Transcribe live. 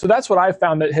So that's what I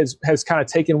found that has kind of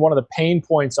taken one of the pain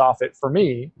points off it for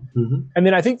me. Mm-hmm. And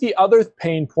then I think the other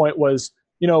pain point was,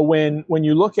 when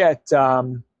you look at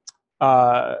the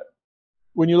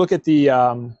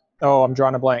I'm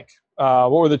drawing a blank.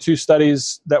 What were the two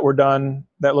studies that were done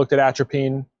that looked at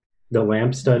atropine? The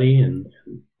LAMP study, and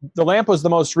the LAMP was the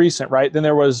most recent, right? Then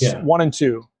there was 1 and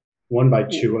 2. 1 by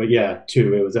 2. Yeah,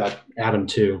 2. It was at Adam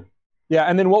 2. Yeah,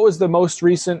 and then what was the most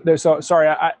recent? So sorry,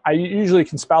 I usually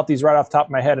can spout these right off the top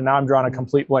of my head, and now I'm drawing a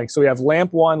complete blank. So we have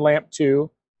LAMP 1, LAMP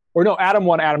 2, or no, Adam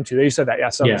 1, Adam 2. You said that, yeah.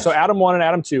 So Adam 1 and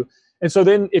Adam 2. And so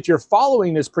then if you're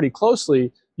following this pretty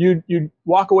closely, you'd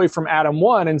walk away from Adam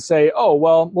 1 and say, oh,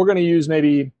 well, we're going to use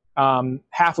maybe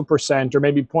 0.5% or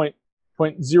maybe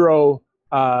 0.025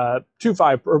 or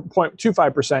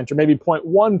 0.25% or maybe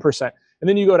 0.1%. And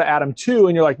then you go to Adam 2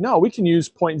 and you're like, no, we can use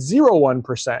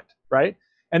 0.01%, right?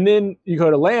 And then you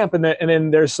go to LAMP and then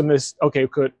there's okay,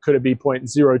 could it be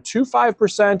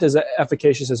 0.025% as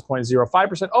efficacious as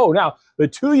 0.05%? Oh, now the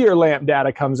 2-year LAMP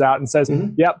data comes out and says,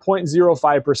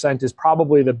 0.05% is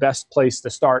probably the best place to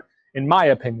start, in my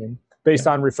opinion, based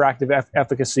on refractive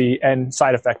efficacy and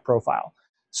side effect profile.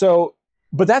 So,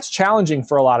 but that's challenging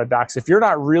for a lot of docs. If you're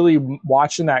not really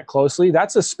watching that closely,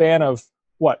 that's a span of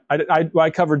what? I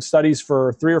covered studies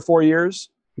for 3 or 4 years.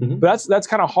 Mm-hmm. But that's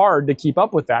kind of hard to keep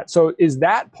up with that. So is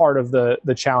that part of the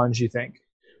challenge, you think?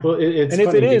 Well, it's and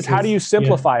if it is, how do you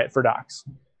simplify it for docs?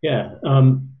 Yeah.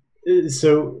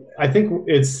 So I think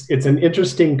it's an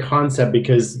interesting concept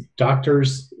because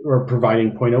doctors are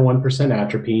providing 0.01%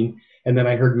 atropine. And then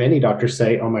I heard many doctors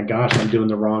say, oh my gosh, I'm doing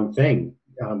the wrong thing.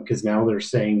 Because now they're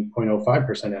saying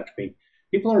 0.05% atropine.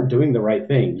 People aren't doing the right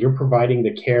thing. You're providing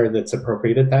the care that's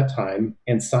appropriate at that time,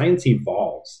 and science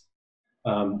evolves.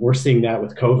 We're seeing that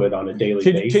with COVID on a daily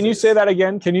basis. Can you say that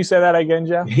again?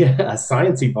 Jeff? Yeah,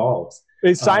 science evolves.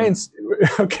 Science.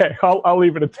 Okay, I'll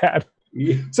leave it at that.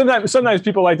 Yeah. Sometimes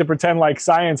people like to pretend like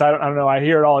science. I don't know. I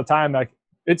hear it all the time. Like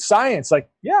it's science. Like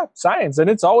science, and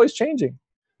it's always changing.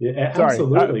 Yeah,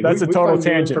 absolutely. That's a total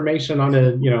tangent. Information on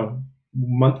a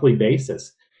monthly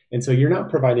basis, and so you're not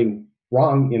providing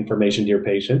wrong information to your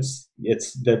patients.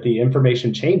 It's that the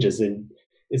information changes, and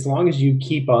as long as you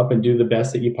keep up and do the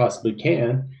best that you possibly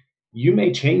can, you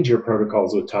may change your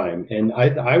protocols with time. And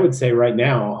I would say right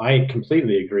now, I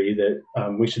completely agree that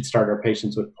we should start our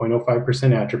patients with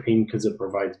 0.05% atropine because it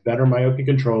provides better myopia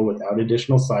control without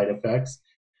additional side effects.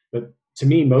 But to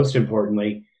me, most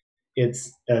importantly,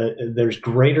 it's there's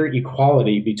greater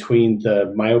equality between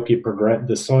the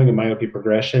slowing of myopia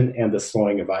progression and the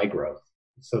slowing of eye growth.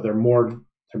 So they're more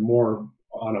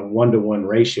on a 1-to-1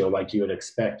 ratio like you would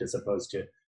expect, as opposed to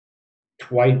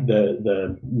twice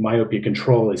the myopia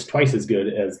control is twice as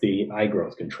good as the eye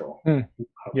growth control.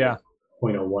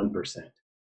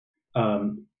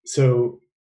 0.01%. So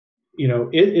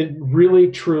it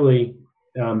really truly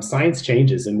science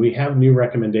changes, and we have new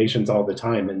recommendations all the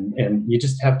time, and you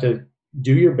just have to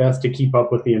do your best to keep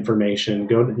up with the information.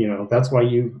 That's why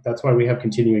we have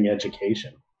continuing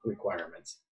education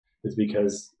requirements, is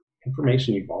because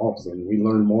information evolves and we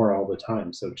learn more all the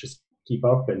time. So just keep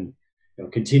up and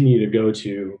continue to go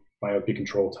to myopia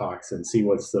control talks and see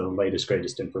what's the latest,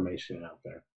 greatest information out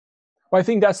there. Well, I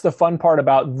think that's the fun part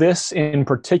about this in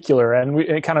particular, and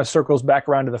it kind of circles back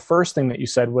around to the first thing that you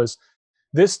said, was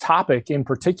this topic in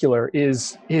particular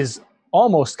is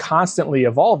almost constantly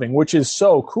evolving, which is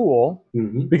so cool.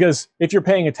 Mm-hmm. Because if you're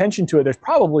paying attention to it, there's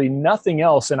probably nothing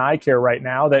else in eye care right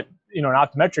now that, an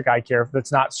optometric eye care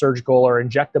that's not surgical or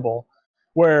injectable,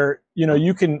 where,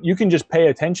 you can just pay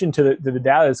attention to the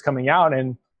data that's coming out,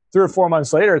 and 3 or 4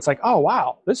 months later, it's like, oh,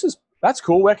 wow, that's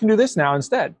cool. I can do this now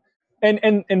instead.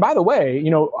 And by the way, we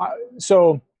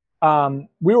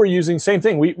were using same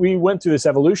thing. We went through this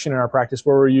evolution in our practice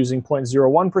where we're using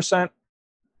 0.01%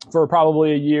 for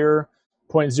probably a year,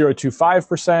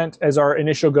 0.025% as our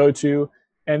initial go-to.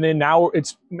 And then now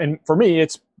for me,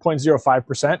 it's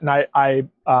 0.05%. And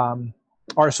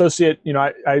our associate,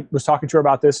 I was talking to her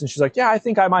about this, and she's like, yeah, I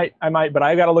think I might, but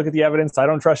I got to look at the evidence. I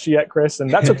don't trust you yet, Chris.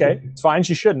 And that's okay. It's fine.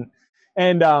 She shouldn't.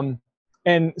 And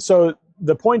so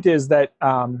the point is that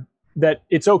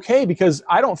it's okay, because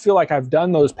I don't feel like I've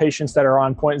done those patients that are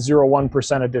on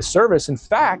 0.01% a disservice. In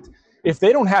fact, if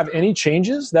they don't have any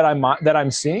changes that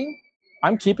I'm seeing,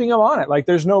 I'm keeping them on it. Like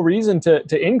there's no reason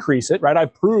to increase it, right?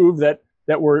 I've proved that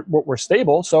we're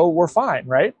stable, so we're fine,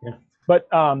 right? Yeah.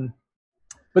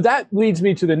 But that leads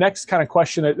me to the next kind of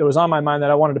question that was on my mind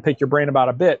that I wanted to pick your brain about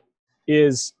a bit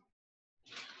is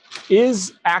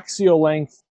axial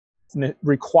length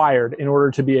required in order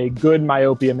to be a good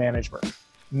myopia manager?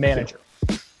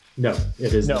 No,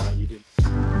 it is not. You do.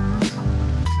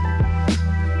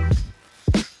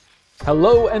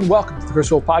 Hello and welcome to the Chris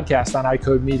Wolf Podcast on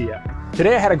iCode Media.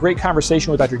 Today I had a great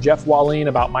conversation with Dr. Jeff Walline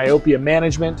about myopia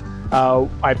management.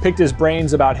 I picked his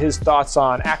brains about his thoughts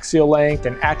on axial length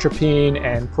and atropine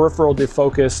and peripheral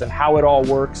defocus and how it all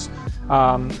works.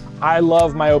 I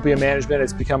love myopia management.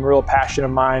 It's become a real passion of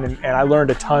mine, and I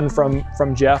learned a ton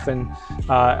from Jeff, and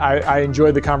I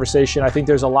enjoyed the conversation. I think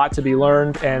there's a lot to be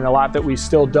learned and a lot that we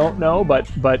still don't know, but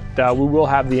we will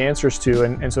have the answers to,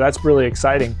 and so that's really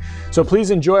exciting. So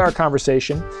please enjoy our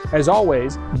conversation. As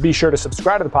always, be sure to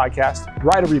subscribe to the podcast,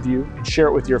 write a review, and share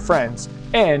it with your friends,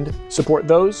 and support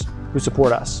those who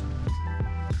support us.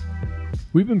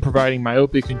 We've been providing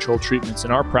myopia control treatments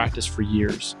in our practice for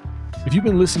years. If you've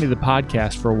been listening to the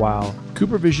podcast for a while,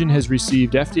 CooperVision has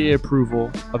received FDA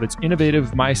approval of its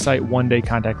innovative MiSight one-day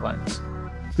contact lens.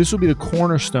 This will be the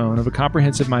cornerstone of a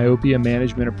comprehensive myopia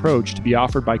management approach to be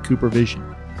offered by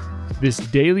CooperVision. This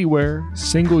daily wear,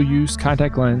 single-use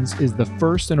contact lens is the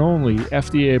first and only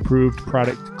FDA-approved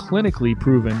product clinically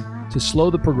proven to slow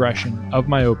the progression of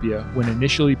myopia when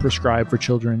initially prescribed for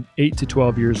children 8 to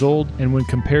 12 years old and when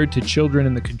compared to children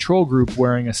in the control group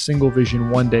wearing a single vision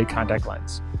one-day contact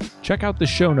lens. Check out the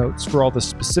show notes for all the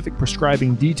specific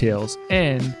prescribing details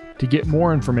and to get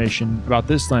more information about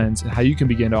this lens and how you can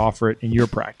begin to offer it in your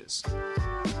practice.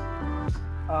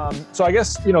 So I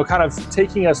guess, kind of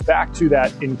taking us back to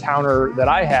that encounter that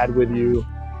I had with you,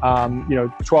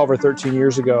 12 or 13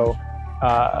 years ago,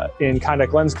 in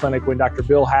contact lens clinic when Dr.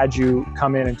 Bill had you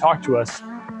come in and talk to us.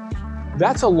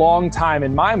 That's a long time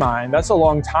in my mind. That's a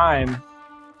long time.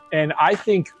 And I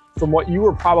think from what you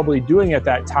were probably doing at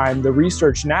that time, the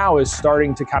research now is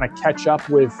starting to kind of catch up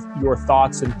with your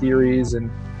thoughts and theories. And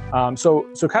so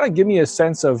kind of give me a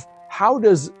sense of how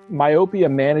does myopia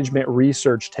management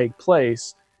research take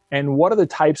place? And what are the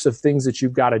types of things that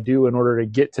you've got to do in order to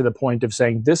get to the point of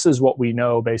saying, this is what we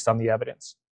know based on the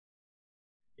evidence?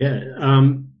 Yeah,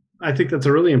 I think that's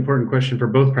a really important question for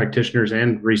both practitioners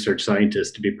and research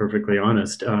scientists, to be perfectly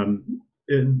honest.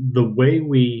 The way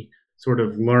we sort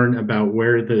of learn about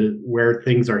where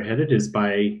things are headed is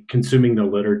by consuming the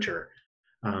literature.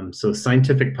 So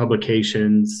scientific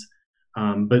publications,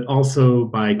 but also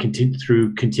by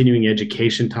through continuing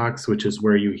education talks, which is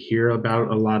where you hear about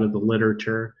a lot of the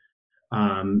literature.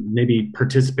 Maybe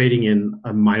participating in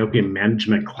myopia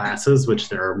management classes, which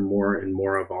there are more and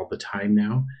more of all the time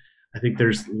now. I think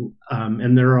there's,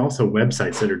 and there are also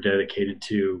websites that are dedicated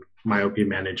to myopia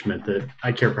management that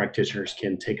eye care practitioners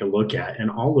can take a look at. And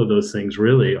all of those things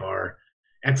really are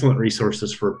excellent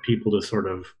resources for people to sort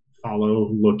of follow,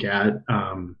 look at,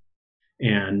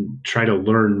 and try to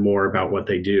learn more about what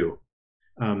they do.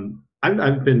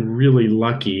 I've been really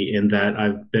lucky in that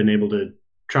I've been able to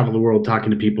travel the world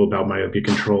talking to people about myopia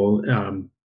control.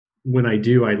 When I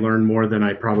do, I learn more than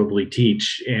I probably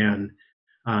teach. And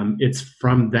it's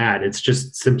from that. It's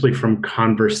just simply from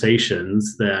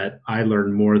conversations that I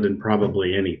learn more than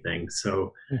probably anything.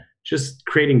 So just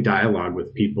creating dialogue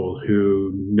with people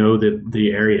who know that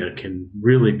the area can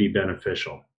really be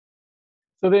beneficial.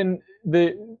 So then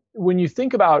when you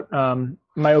think about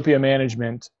myopia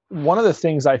management, one of the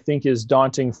things I think is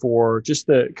daunting for just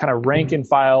the kind of rank and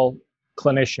file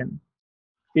clinician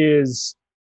is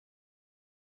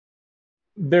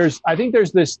there's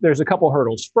a couple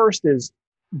hurdles. First is,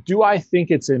 do I think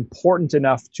it's important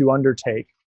enough to undertake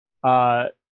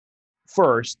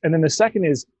first? And then the second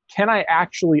is, can I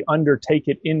actually undertake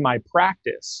it in my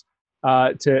practice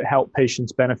to help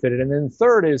patients benefit it? And then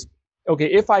third is, okay,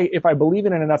 if I believe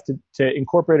in it enough to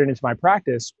incorporate it into my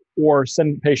practice or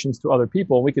send patients to other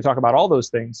people, and we could talk about all those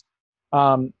things,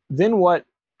 then what?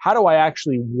 How do I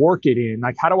actually work it in?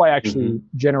 Like, how do I actually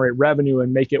generate revenue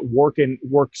and make it work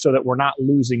so that we're not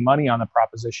losing money on the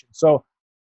proposition? So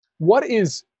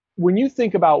when you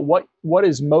think about what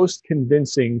is most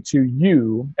convincing to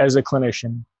you as a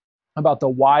clinician about the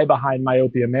why behind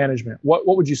myopia management, what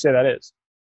would you say that is?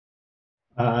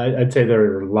 I'd say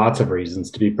there are lots of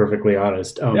reasons, to be perfectly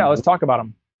honest. Yeah, let's talk about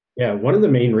them. Yeah, one of the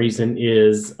main reasons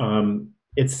is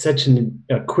it's such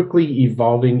a quickly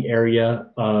evolving area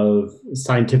of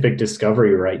scientific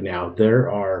discovery right now.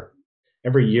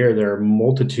 Every year, there are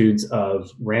multitudes of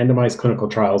randomized clinical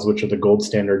trials, which are the gold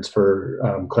standards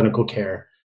for clinical care,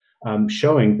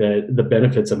 showing the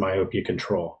benefits of myopia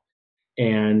control.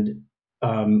 And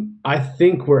I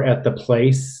think we're at the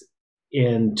place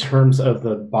in terms of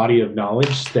the body of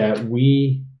knowledge that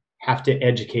we have to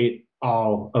educate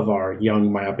all of our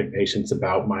young myopic patients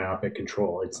about myopic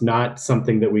control. It's not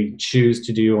something that we choose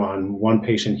to do on one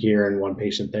patient here and one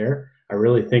patient there. I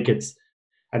really think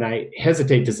and I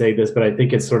hesitate to say this, but I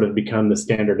think it's sort of become the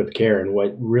standard of care and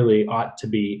what really ought to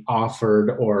be offered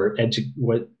or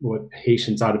what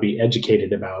patients ought to be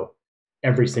educated about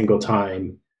every single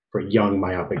time for young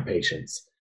myopic patients.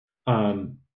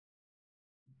 And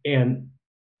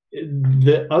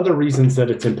the other reasons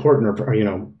that it's important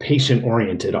are patient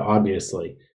oriented,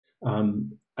 obviously.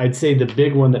 I'd say the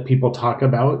big one that people talk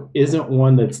about isn't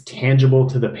one that's tangible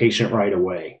to the patient right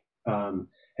away. And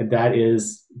that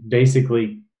is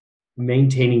basically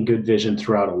maintaining good vision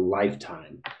throughout a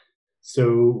lifetime.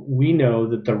 So we know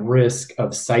that the risk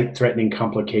of sight-threatening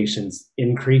complications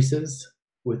increases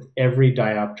with every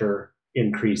diopter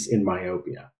increase in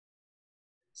myopia.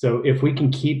 So if we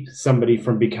can keep somebody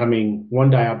from becoming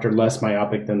 1 diopter less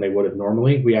myopic than they would have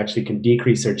normally, we actually can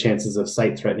decrease their chances of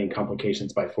sight-threatening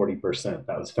complications by 40%.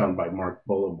 That was found by Mark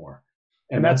Bullimore.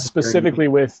 And that's specifically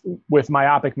with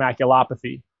myopic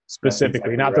maculopathy,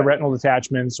 specifically, exactly not the retinal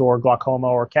detachments or glaucoma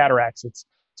or cataracts. It's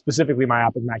specifically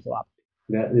myopic maculopathy.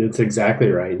 That's exactly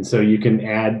right. And so you can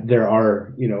add, there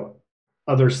are,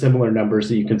 other similar numbers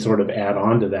that you can sort of add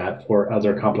on to that for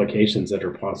other complications that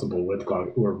are possible with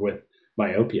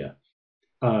myopia.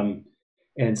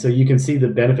 And so you can see the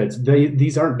benefits.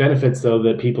 These aren't benefits, though,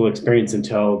 that people experience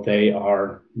until they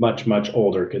are much, much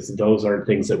older, because those aren't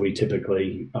things that we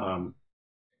typically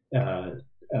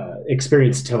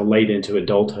experience till late into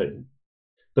adulthood.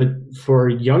 But for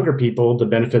younger people, the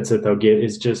benefits that they'll get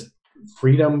is just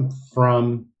freedom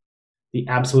from the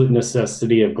absolute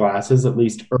necessity of glasses, at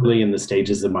least early in the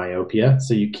stages of myopia.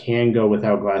 So you can go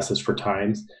without glasses for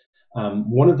times.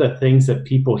 One of the things that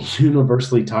people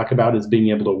universally talk about is being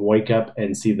able to wake up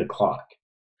and see the clock.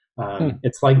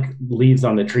 It's like leaves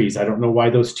on the trees. I don't know why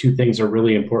those two things are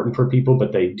really important for people,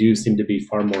 but they do seem to be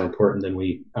far more important than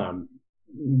we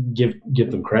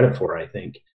give them credit for, I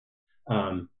think.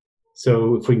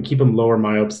 So if we can keep them lower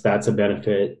myopes, that's a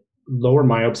benefit. Lower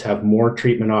myopes have more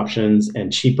treatment options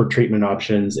and cheaper treatment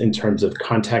options in terms of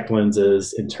contact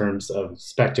lenses, in terms of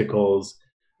spectacles,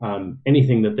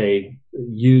 anything that they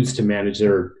use to manage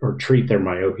or treat their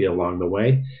myopia along the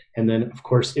way. And then, of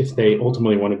course, if they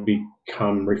ultimately want to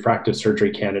become refractive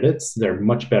surgery candidates, they're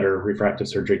much better refractive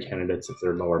surgery candidates if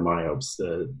they're lower myopes.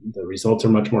 The results are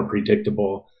much more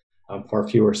predictable, far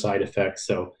fewer side effects.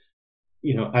 So,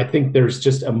 I think there's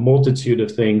just a multitude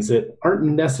of things that aren't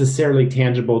necessarily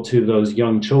tangible to those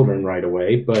young children right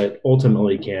away, but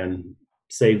ultimately can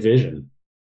save vision.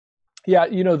 Yeah,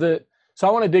 so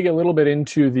I want to dig a little bit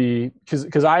into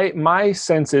because my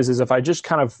sense is if I just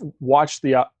kind of watch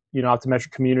the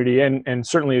optometric community and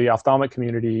certainly the ophthalmic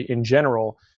community in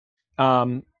general,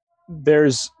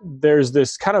 there's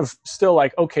this kind of still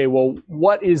like, okay, well,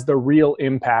 what is the real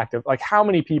impact of, like, how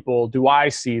many people do I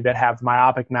see that have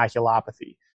myopic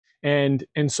maculopathy? And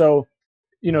so,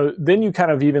 then you kind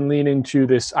of even lean into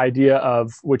this idea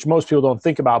of, which most people don't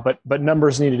think about, but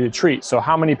numbers needed to treat. So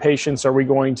how many patients are we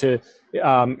going to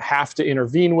have to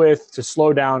intervene with to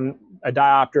slow down a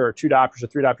diopter or 2 diopters or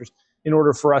 3 diopters in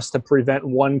order for us to prevent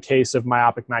 1 case of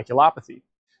myopic maculopathy?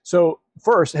 So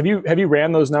first, have you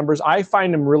ran those numbers? I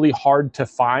find them really hard to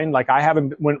find. Like, I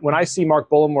haven't, when I see Mark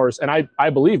Bullimore's, and I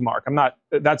believe Mark,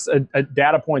 that's a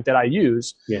data point that I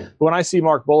use. Yeah. But when I see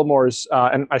Mark Bullimore's,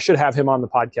 and I should have him on the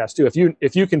podcast too.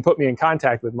 If you can put me in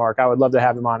contact with Mark, I would love to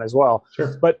have him on as well.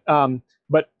 Sure. But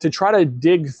to try to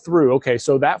dig through, okay,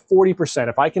 so that 40%,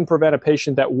 if I can prevent a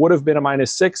patient that would have been a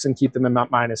 -6 and keep them in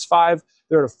 -5,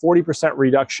 they're at a 40%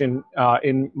 reduction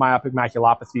in myopic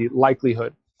maculopathy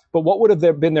likelihood. But what would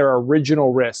have been their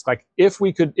original risk? Like, if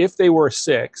they were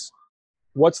 6,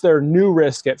 what's their new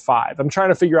risk at 5? I'm trying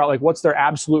to figure out, like, what's their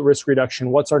absolute risk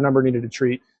reduction? What's our number needed to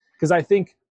treat? Because I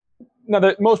think, now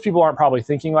that most people aren't probably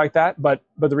thinking like that, but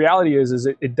the reality is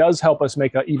it does help us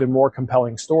make an even more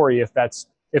compelling story if that's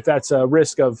a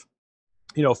risk of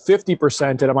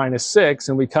 50% at a -6,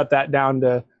 and we cut that down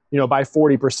to by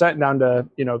 40% down to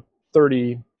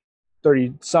 30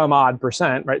 some odd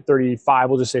percent, right? 35,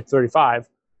 we'll just say 35.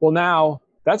 Well, now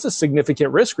that's a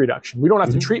significant risk reduction. We don't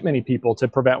have to treat many people to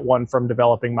prevent one from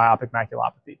developing myopic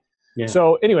maculopathy. Yeah.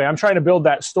 So anyway, I'm trying to build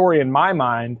that story in my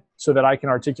mind so that I can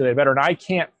articulate it better. And I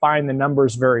can't find the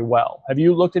numbers very well. Have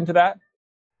you looked into that?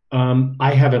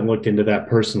 I haven't looked into that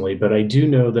personally, but I do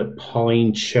know that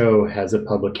Pauline Cho has a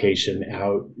publication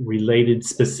out related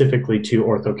specifically to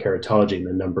orthokeratology and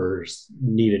the numbers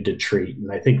needed to treat.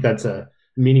 And I think that's a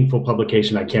meaningful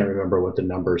publication. I can't remember what the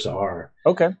numbers are.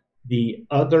 Okay. The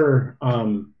other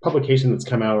publication that's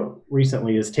come out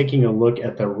recently is taking a look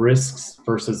at the risks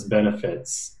versus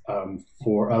benefits of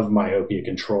myopia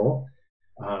control.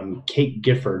 Kate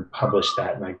Gifford published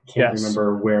that, and I can't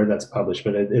remember where that's published,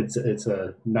 but it's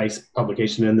a nice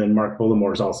publication. And then Mark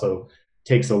Bullimore's also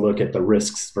takes a look at the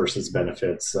risks versus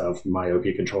benefits of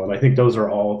myopia control. And I think those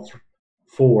are all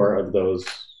 3 of those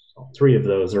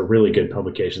are really good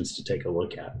publications to take a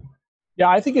look at. Yeah,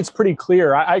 I think it's pretty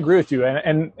clear. I agree with you,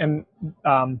 and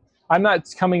I'm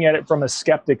not coming at it from a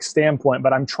skeptic standpoint,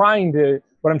 but what I'm trying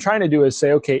to do is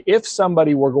say, okay, if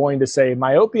somebody were going to say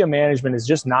myopia management is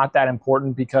just not that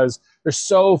important because there's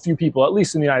so few people, at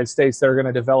least in the United States, that are going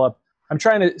to develop. I'm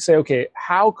trying to say, okay,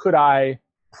 how could I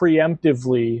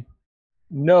preemptively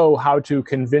know how to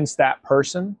convince that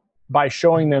person by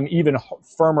showing them even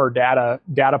firmer data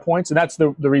points? And that's the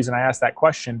reason I asked that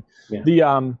question.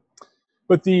 Yeah.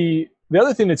 But the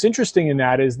other thing that's interesting in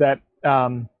that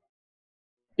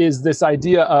is this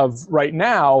idea of right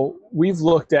now, we've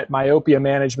looked at myopia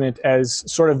management as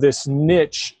sort of this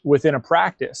niche within a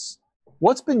practice.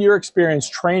 What's been your experience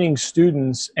training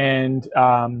students and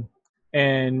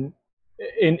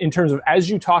in terms of, as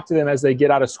you talk to them as they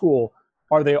get out of school,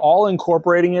 are they all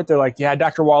incorporating it? They're like, yeah,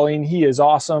 Dr. Walline, he is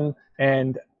awesome,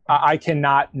 and I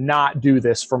cannot not do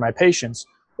this for my patients.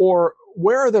 Or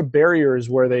where are the barriers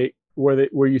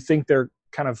where you think they're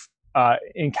kind of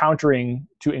encountering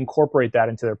to incorporate that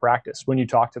into their practice when you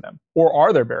talk to them? Or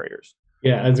are there barriers?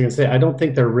 Yeah, I was going to say, I don't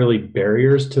think there are really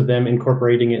barriers to them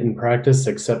incorporating it in practice,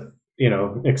 except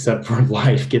for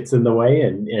life gets in the way,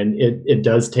 and it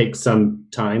does take some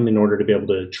time in order to be able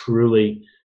to truly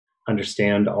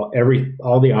understand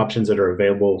all the options that are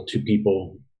available to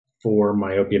people for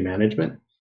myopia management.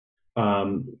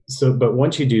 But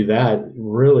once you do that,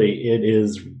 really, it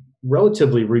is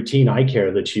relatively routine eye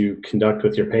care that you conduct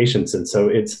with your patients. And so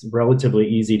it's relatively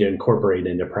easy to incorporate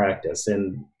into practice,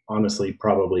 and honestly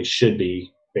probably should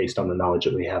be based on the knowledge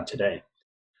that we have today.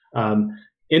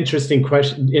 Interesting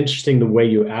question. Interesting the way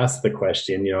you asked the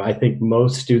question. I think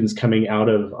most students coming out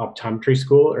of optometry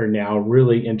school are now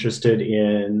really interested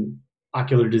in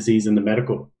ocular disease and the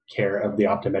medical care of the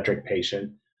optometric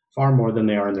patient far more than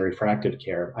they are in the refractive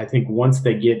care. I think once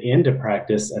they get into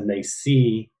practice and they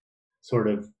see sort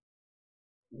of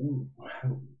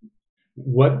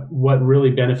what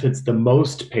really benefits the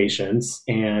most patients,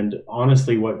 and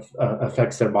honestly what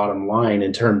affects their bottom line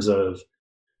in terms of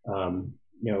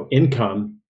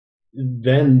income,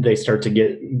 then they start to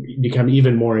become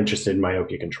even more interested in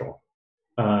myopia control.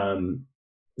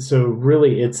 So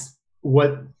really, it's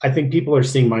what I think people are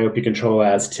seeing myopia control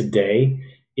as today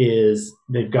is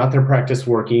they've got their practice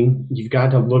working. You've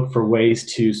got to look for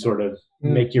ways to sort of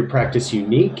make your practice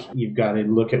unique. You've got to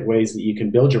look at ways that you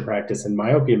can build your practice, and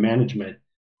myopia management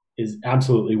is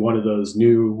absolutely one of those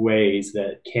new ways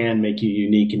that can make you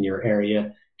unique in your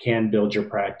area, can build your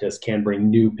practice, can bring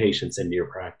new patients into your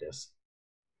practice.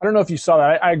 I don't know if you saw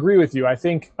that. I agree with you. I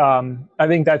think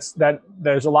that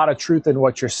there's a lot of truth in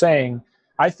what you're saying.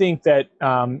 I think that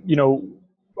I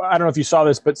don't know if you saw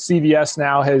this, but CVS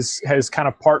now has kind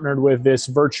of partnered with this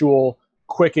virtual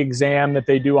quick exam that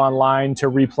they do online to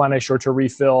replenish or to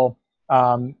refill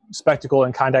spectacle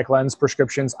and contact lens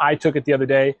prescriptions. I took it the other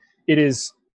day. It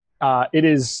is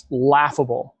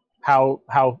laughable how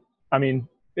I mean,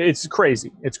 it's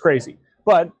crazy. It's crazy.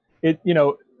 But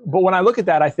but when I look at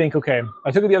that, I think, okay, I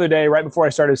took it the other day right before I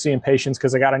started seeing patients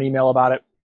because I got an email about it.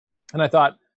 And I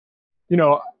thought,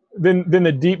 then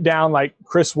the deep down, like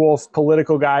Chris Wolf,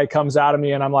 political guy comes out of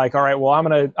me, and I'm like, all right, well, I'm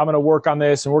gonna work on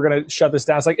this, and we're gonna shut this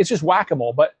down. It's like, it's just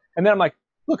whack-a-mole. And then I'm like,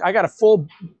 look, I got a full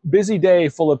busy day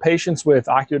full of patients with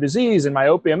ocular disease and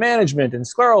myopia management and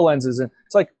scleral lenses, and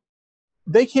it's like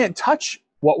they can't touch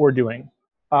what we're doing.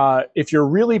 If you're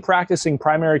really practicing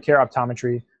primary care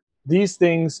optometry, these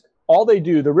things, all they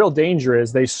do, the real danger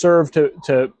is they serve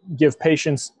to give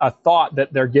patients a thought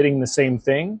that they're getting the same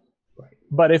thing. Right.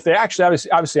 But if they actually,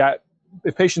 obviously,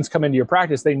 if patients come into your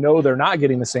practice, they know they're not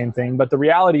getting the same thing. But the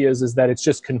reality is that it's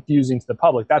just confusing to the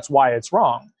public. That's why it's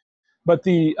wrong. But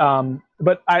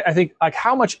but I think, like,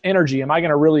 how much energy am I going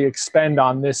to really expend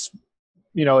on this,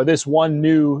 this one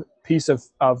new piece of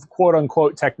quote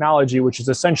unquote technology, which is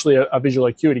essentially a visual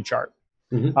acuity chart.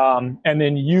 Mm-hmm. And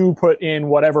then you put in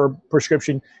whatever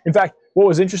prescription. In fact, what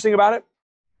was interesting about it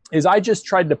is I just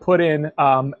tried to put in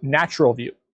natural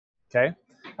view. Okay.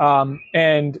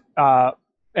 And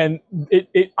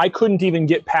I couldn't even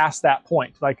get past that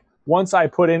point. Like, once I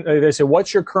put in, they said,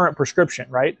 what's your current prescription?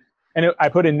 Right. And I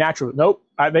put in natural. Nope.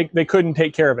 They couldn't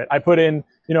take care of it. I put in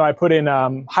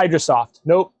Hydrosoft.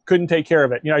 Nope. Couldn't take care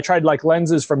of it. I tried like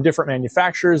lenses from different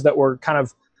manufacturers that were kind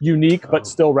of unique, but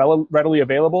still readily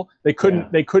available. They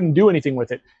couldn't do anything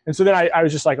with it. And so then I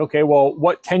was just like, okay, well,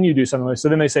 what can you do something with? So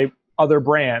then they say other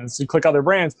brands. You click other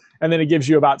brands, and then it gives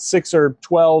you about 6 or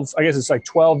 12, I guess it's like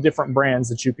 12 different brands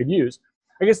that you could use.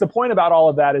 I guess the point about all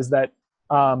of that is that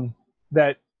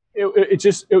that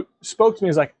it spoke to me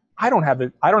as like, I don't have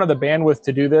the bandwidth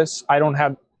to do this. I don't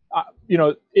have,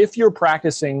 if you're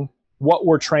practicing what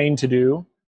we're trained to do,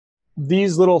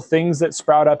 these little things that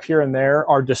sprout up here and there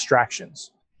are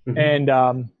distractions.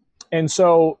 And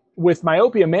so with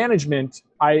myopia management,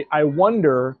 I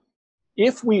wonder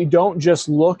if we don't just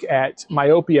look at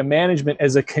myopia management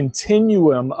as a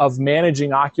continuum of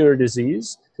managing ocular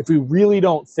disease, if we really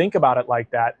don't think about it like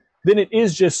that, then it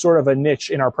is just sort of a niche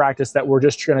in our practice that we're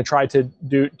just going to try to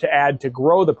do to add to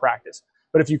grow the practice.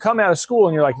 But if you come out of school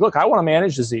and you're like, look, I want to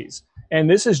manage disease, and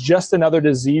this is just another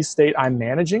disease state I'm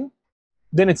managing,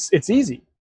 then it's easy.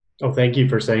 Oh, thank you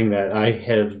for saying that. I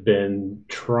have been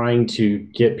trying to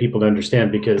get people to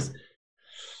understand, because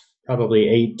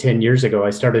probably 8-10 years ago,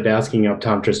 I started asking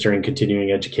optometrists during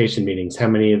continuing education meetings, how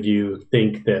many of you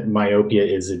think that myopia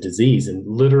is a disease? And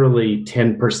literally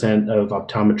 10% of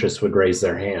optometrists would raise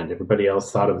their hand. Everybody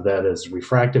else thought of that as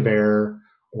refractive error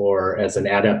or as an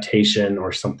adaptation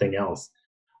or something else.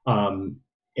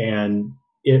 And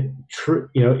it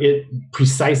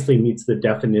precisely meets the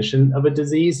definition of a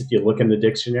disease if you look in the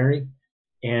dictionary.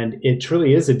 And it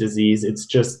truly is a disease. It's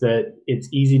just that it's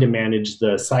easy to manage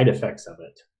the side effects of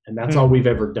it. And that's all we've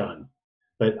ever done.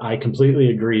 But I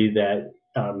completely agree that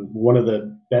one of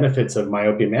the benefits of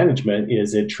myopia management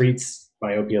is it treats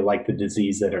myopia like the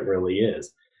disease that it really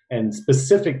is. And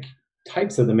specific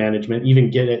types of the management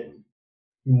even get it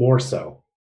more so,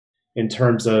 in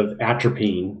terms of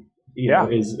atropine.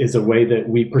 Is a way that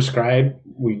we prescribe.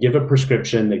 We give a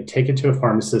prescription, they take it to a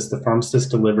pharmacist, the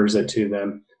pharmacist delivers it to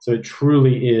them. So it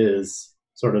truly is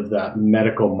sort of that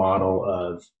medical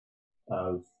model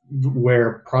of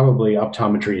where probably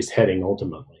optometry is heading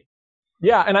ultimately.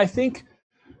 Yeah, and I think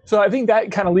that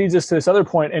kind of leads us to this other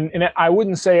point. And I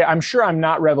wouldn't say, I'm sure I'm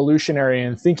not revolutionary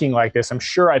in thinking like this. I'm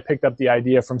sure I picked up the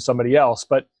idea from somebody else.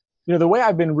 But the way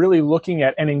I've been really looking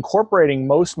at and incorporating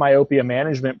most myopia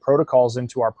management protocols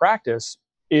into our practice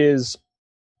is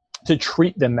to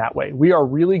treat them that way. We are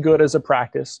really good as a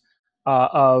practice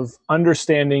of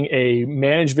understanding a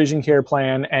managed vision care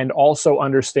plan and also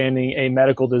understanding a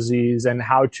medical disease and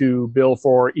how to bill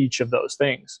for each of those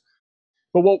things.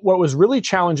 But what was really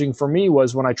challenging for me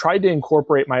was when I tried to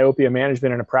incorporate myopia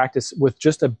management in a practice with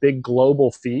just a big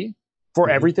global fee for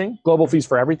everything, global fees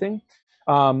for everything.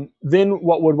 Then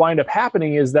what would wind up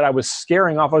happening is that I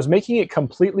was making it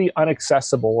completely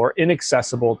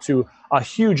inaccessible to a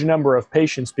huge number of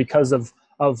patients because of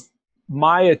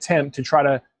my attempt to try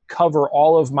to cover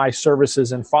all of my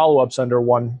services and follow-ups under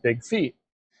one big fee.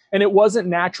 And it wasn't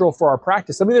natural for our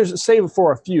practice. I mean, there's save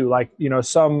for a few, like,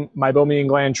 some meibomian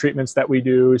gland treatments that we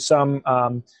do, some,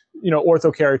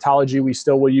 orthokeratology we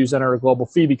still will use under a global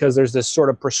fee because there's this sort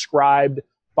of prescribed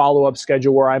follow-up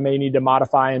schedule where I may need to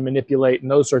modify and manipulate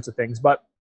and those sorts of things. But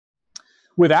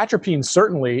with atropine,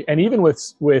 certainly, and even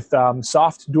with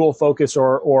soft dual focus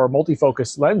or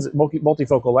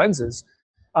multifocal lenses,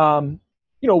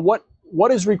 what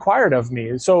is required of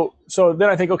me? So then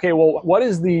I think, okay, well, what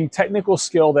is the technical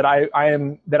skill that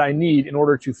I need in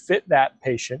order to fit that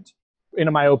patient in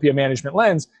a myopia management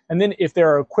lens? And then if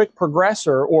they're a quick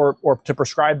progressor or to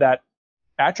prescribe that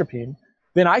atropine,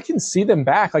 then I can see them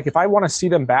back. Like if I want to see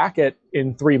them back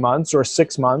in 3 months or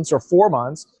 6 months or 4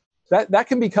 months, that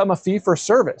can become a fee for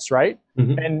service, right?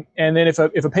 And then if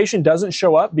a patient doesn't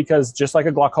show up, because just like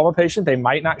a glaucoma patient, they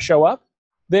might not show up,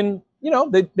 then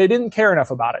they didn't care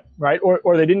enough about it, right?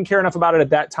 Or they didn't care enough about it at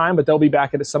that time, but they'll be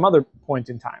back at some other point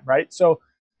in time, right? So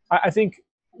I think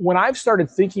when I've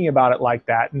started thinking about it like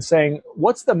that and saying,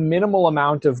 what's the minimal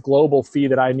amount of global fee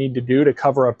that I need to do to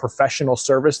cover a professional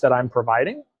service that I'm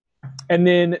providing? And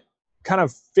then kind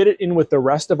of fit it in with the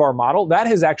rest of our model, that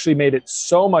has actually made it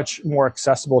so much more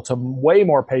accessible to way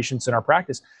more patients in our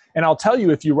practice. And I'll tell you,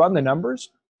 if you run the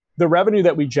numbers, the revenue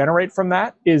that we generate from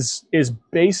that is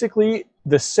basically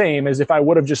the same as if I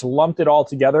would have just lumped it all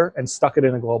together and stuck it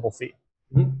in a global fee.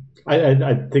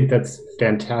 I think that's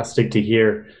fantastic to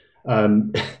hear.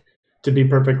 To be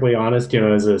perfectly honest,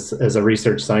 as a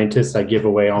research scientist, I give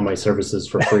away all my services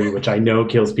for free, which I know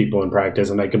kills people in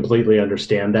practice, and I completely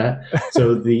understand that.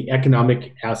 So the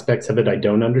economic aspects of it, I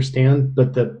don't understand,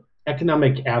 but the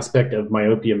economic aspect of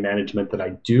myopia management that I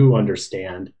do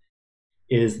understand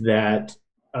is that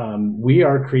we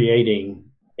are creating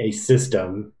a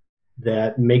system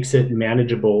that makes it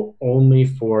manageable only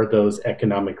for those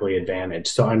economically advantaged.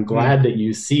 So I'm glad that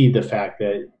you see the fact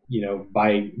that,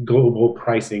 by global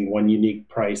pricing, one unique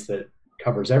price that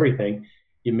covers everything,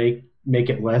 you make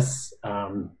it less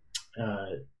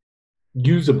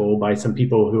usable by some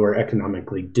people who are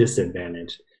economically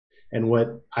disadvantaged. And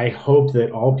what I hope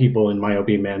that all people in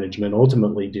myopia management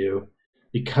ultimately do,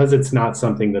 because it's not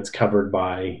something that's covered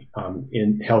by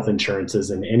in health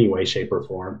insurances in any way, shape, or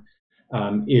form,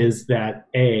 is that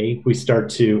A, we start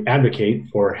to advocate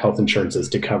for health insurances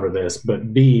to cover this,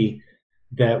 but B,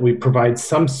 that we provide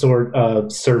some sort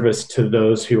of service to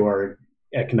those who are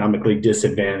economically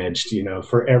disadvantaged. You know,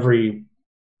 for every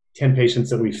 10 patients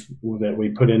that we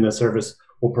put in the service,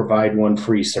 we'll provide one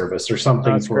free service or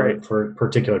something for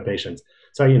particular patients.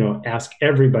 So, you know, ask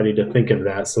everybody to think of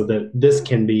that so that this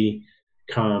can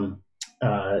become,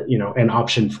 you know, an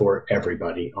option for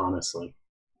everybody, honestly.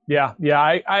 Yeah,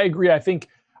 I agree. I think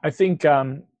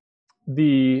I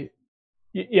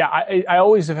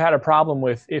always have had a problem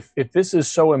with if this is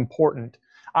so important.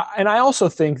 And I also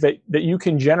think that you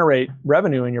can generate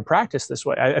revenue in your practice this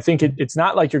way. I think it's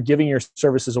not like you're giving your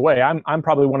services away. I'm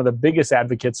probably one of the biggest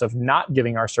advocates of not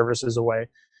giving our services away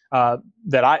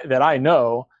that I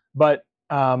know. But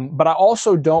I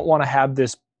also don't want to have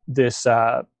this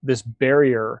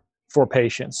barrier for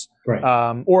patients,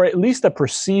 right. Or at least a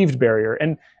perceived barrier.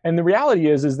 And the reality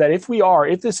is that if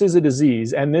this is a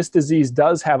disease and this disease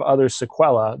does have other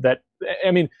sequela, that,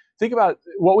 I mean, think about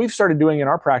what we've started doing in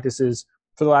our practices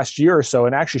for the last year or so.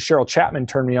 And actually, Cheryl Chapman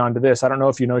turned me on to this. I don't know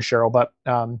if you know Cheryl, but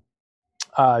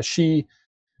she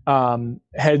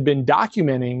had been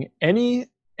documenting any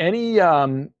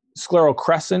scleral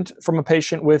crescent from a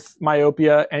patient with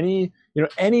myopia,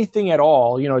 anything at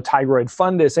all, tygroid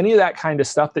fundus, any of that kind of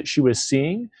stuff that she was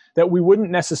seeing, that we wouldn't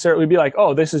necessarily be like,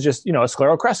 oh, this is just, a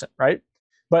scleral crescent, right?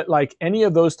 But like any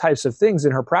of those types of things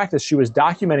in her practice, she was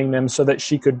documenting them so that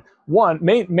she could,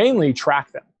 mainly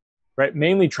track them, right?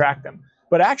 Mainly track them.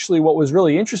 But actually what was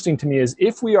really interesting to me is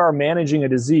if we are managing a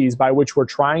disease by which we're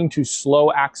trying to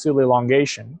slow axial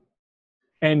elongation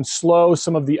and slow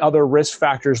some of the other risk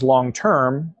factors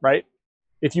long-term, right?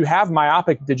 If you have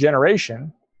myopic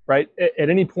degeneration, right, at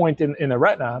any point in the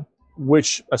retina,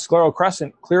 which a scleral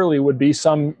crescent clearly would be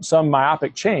some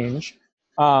myopic change,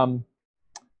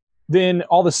 then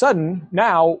all of a sudden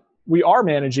now we are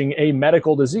managing a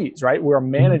medical disease, right? We're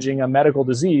managing a medical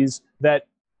disease that,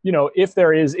 if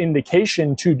there is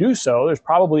indication to do so, there's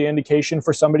probably indication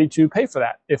for somebody to pay for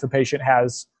that if a patient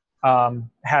has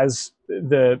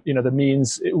the the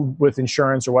means with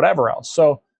insurance or whatever else.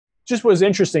 So just was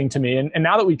interesting to me. And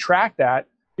now that we track that,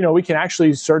 we can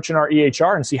actually search in our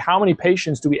EHR and see how many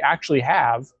patients do we actually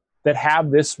have that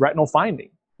have this retinal finding,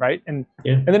 right? And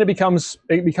then it becomes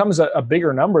a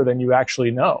bigger number than you actually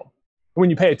know.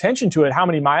 When you pay attention to it, how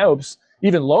many myopes,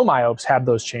 even low myopes, have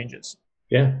those changes?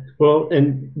 Yeah, well,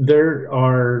 and there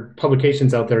are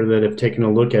publications out there that have taken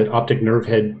a look at optic nerve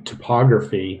head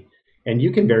topography, and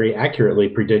you can very accurately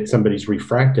predict somebody's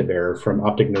refractive error from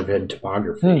optic nerve head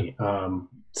topography.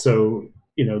 So,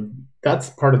 that's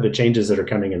part of the changes that are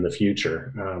coming in the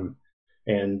future.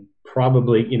 And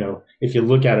probably, if you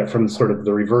look at it from sort of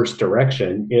the reverse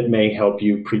direction, it may help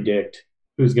you predict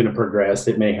who's going to progress.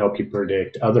 It may help you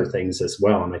predict other things as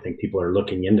well. And I think people are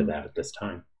looking into that at this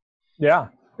time. Yeah.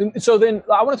 And so then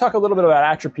I want to talk a little bit about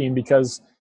atropine because,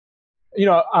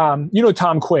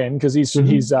 Tom Quinn, because he's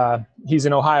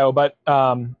in Ohio, but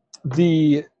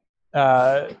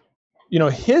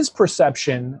his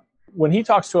perception when he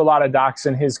talks to a lot of docs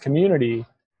in his community,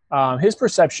 his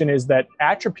perception is that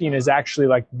atropine is actually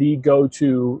like the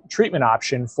go-to treatment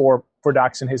option for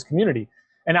docs in his community.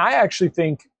 And I actually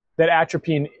think that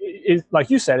atropine is, like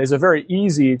you said, is a very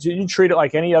easy, you treat it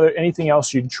like anything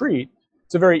else you'd treat.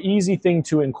 It's a very easy thing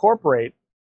to incorporate.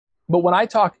 But when I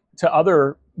talk to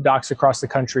other docs across the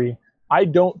country, I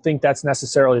don't think that's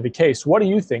necessarily the case. What do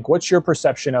you think? What's your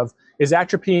perception of, is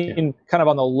atropine kind of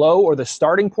on the low or the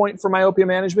starting point for myopia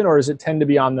management, or does it tend to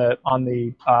be on the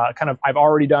kind of, I've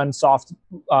already done soft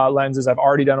lenses, I've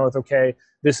already done ortho-K,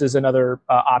 this is another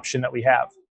option that we have?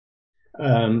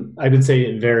 I would say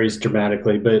it varies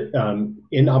dramatically, but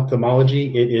in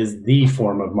ophthalmology, it is the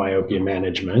form of myopia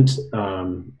management,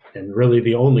 and really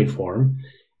the only form.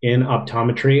 In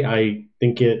optometry, I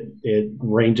think it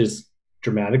ranges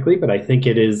dramatically, but I think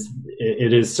it is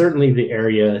certainly the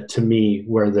area to me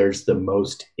where there's the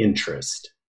most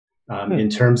interest. In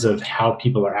terms of how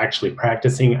people are actually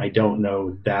practicing, I don't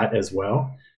know that as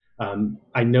well.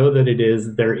 I know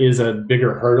that there is a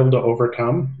bigger hurdle to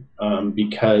overcome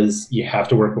because you have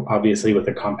to work obviously with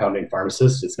a compounding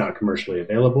pharmacist. It's not commercially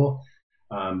available.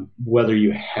 Whether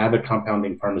you have a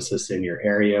compounding pharmacist in your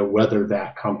area, whether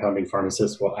that compounding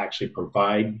pharmacist will actually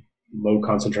provide low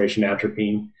concentration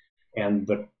atropine, and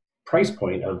the price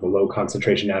point of the low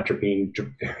concentration atropine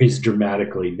varies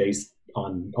dramatically based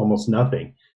on almost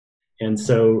nothing. And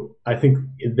so I think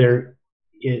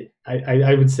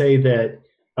I would say that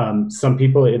some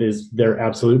people, it is their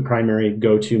absolute primary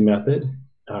go-to method,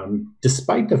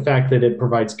 despite the fact that it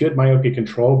provides good myopia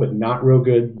control, but not real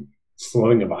good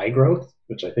slowing of eye growth,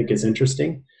 which I think is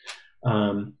interesting.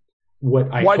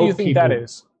 What I Why do hope you think people, that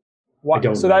is? Why, I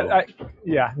don't so know. that,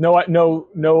 yeah,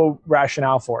 no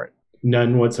rationale for it.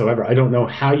 None whatsoever. I don't know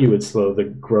how you would slow the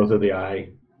growth of the eye,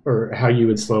 or how you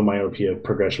would slow myopia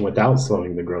progression without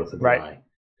slowing the growth of the Right. eye.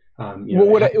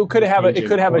 Well, it could have a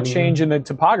Cornea. change in the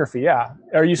topography. Yeah.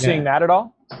 Are you seeing Yeah. that at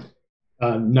all?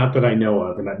 Not that I know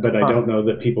of, but I Huh. don't know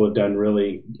that people have done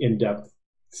really in-depth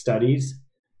studies.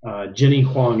 Jenny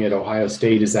Huang at Ohio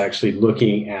State is actually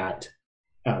looking at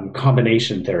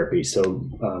combination therapy, so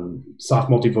soft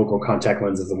multifocal contact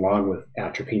lenses along with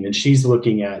atropine, and she's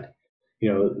looking at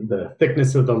the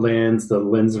thickness of the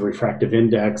lens refractive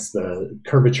index, the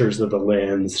curvatures of the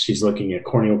lens. She's looking at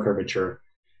corneal curvature,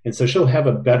 and so she'll have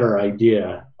a better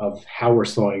idea of how we're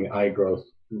slowing eye growth.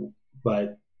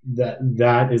 But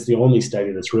that is the only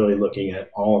study that's really looking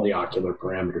at all the ocular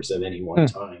parameters at any one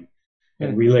time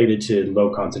and related to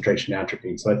low concentration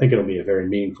atropine. So I think it'll be a very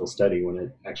meaningful study when it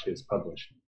actually is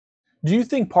published. Do you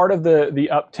think part of the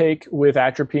uptake with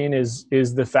atropine is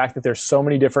the fact that there's so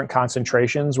many different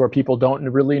concentrations where people don't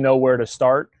really know where to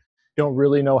start, don't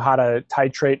really know how to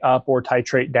titrate up or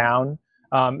titrate down?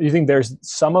 You think there's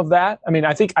some of that? I mean,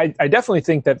 I definitely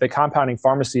think that the compounding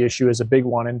pharmacy issue is a big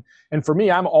one, and for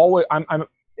me, I'm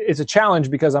it's a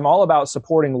challenge because I'm all about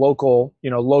supporting local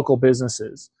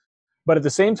businesses. But at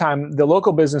the same time, the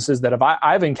local businesses that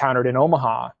I've encountered in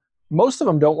Omaha, most of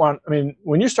them don't want. I mean,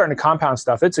 when you're starting to compound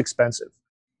stuff, it's expensive,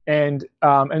 and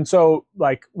so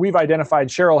like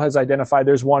Cheryl has identified.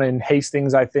 There's one in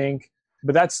Hastings, I think,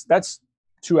 but that's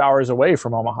 2 hours away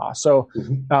from Omaha. So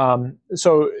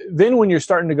so then when you're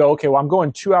starting to go, okay, well, I'm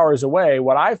going 2 hours away.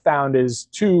 What I found is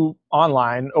two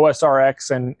online, OSRX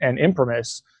and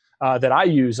Imprimis, that I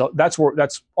use. That's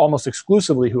almost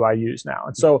exclusively who I use now.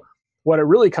 And so what it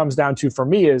really comes down to for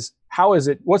me is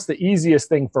what's the easiest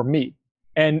thing for me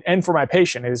and for my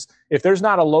patient is if there's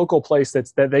not a local place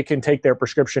that they can take their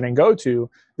prescription and go to,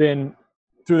 then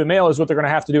through the mail is what they're going to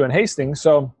have to do in Hastings.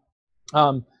 So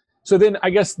then I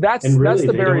guess that's the barrier.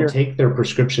 They don't take their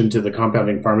prescription to the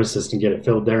compounding pharmacist and get it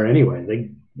filled there anyway. They,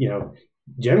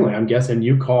 generally, I'm guessing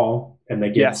you call and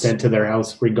they get sent to their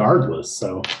house regardless.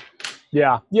 So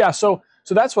yeah.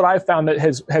 So that's what I've found that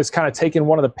has kind of taken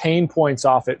one of the pain points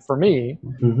off it for me.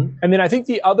 And then I think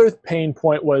the other pain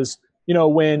point was,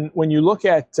 when you look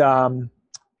at the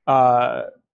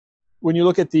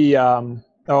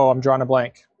I'm drawing a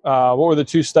blank. What were the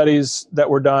two studies that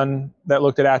were done that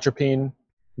looked at atropine?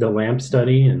 The LAMP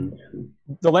study and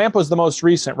the LAMP was the most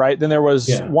recent, right? Then there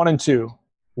was 1 and 2.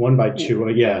 1 by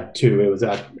 2, 2. It was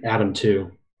at Adam 2.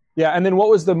 Yeah, and then what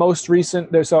was the most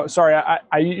recent? So sorry,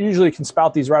 I usually can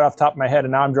spout these right off the top of my head,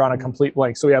 and now I'm drawing a complete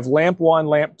blank. So we have LAMP 1,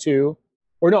 LAMP 2,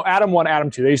 or no, Adam 1, Adam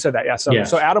 2. You said that, yeah.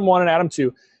 So Adam 1 and Adam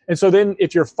 2. And so then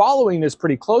if you're following this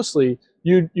pretty closely,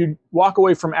 you walk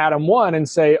away from Adam 1 and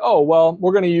say, oh, well,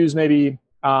 we're going to use maybe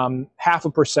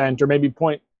 0.5% or maybe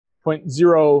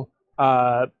 0.025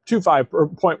 or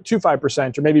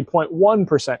 0.25% or maybe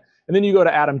 0.1%. And then you go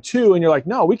to Adam 2 and you're like,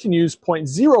 no, we can use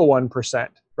 0.01%,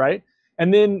 right?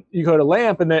 And then you go to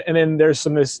LAMP and then there's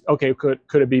could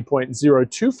it be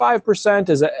 0.025%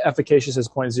 as efficacious as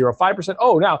 0.05%?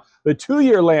 Oh, now the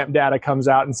 2-year LAMP data comes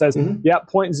out and says,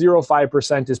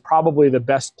 0.05% is probably the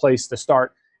best place to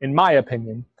start, in my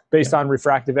opinion, based on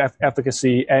refractive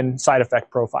efficacy and side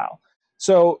effect profile.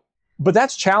 So, but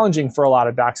that's challenging for a lot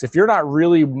of docs. If you're not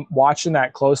really watching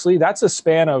that closely, that's a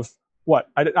span of what?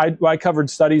 I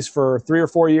covered studies for 3 or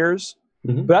 4 years.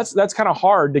 But that's kind of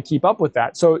hard to keep up with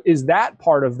that. So is that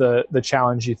part of the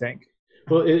challenge, you think?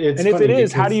 Well, and if it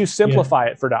is, how do you simplify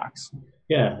it for docs?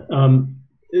 Yeah.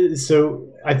 So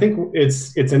I think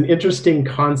it's an interesting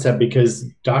concept because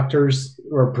doctors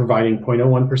are providing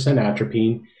 0.01%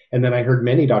 atropine. And then I heard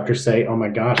many doctors say, oh my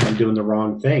gosh, I'm doing the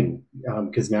wrong thing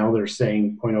because now they're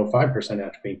saying 0.05%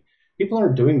 atropine. People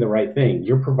aren't doing the right thing.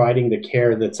 You're providing the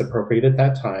care that's appropriate at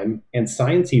that time, and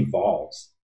science evolves.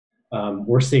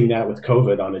 We're seeing that with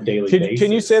COVID on a daily basis.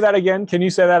 Can you say that again?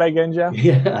 Jeff?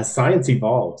 Yeah, science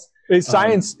evolves. It's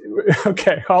science.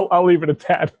 Okay, I'll leave it at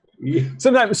that. Yeah.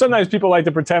 Sometimes people like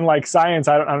to pretend like science.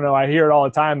 I don't know. I hear it all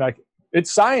the time. Like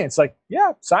it's science. Like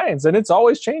science, and it's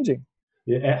always changing.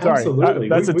 Yeah, absolutely.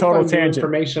 That's a total tangent.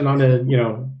 Information on a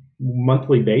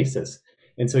monthly basis,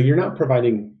 and so you're not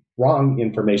providing wrong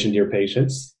information to your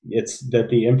patients. It's that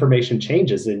the information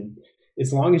changes, and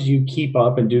as long as you keep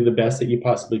up and do the best that you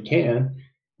possibly can,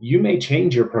 you may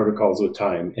change your protocols with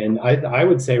time. And I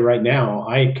would say right now,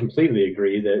 I completely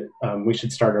agree that we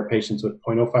should start our patients with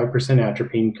 0.05%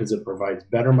 atropine because it provides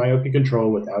better myopia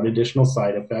control without additional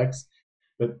side effects.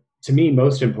 But to me,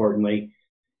 most importantly,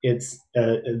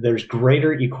 there's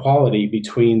greater equality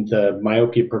between the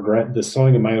the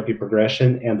slowing of myopia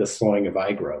progression and the slowing of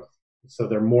eye growth. So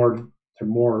they're more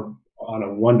on a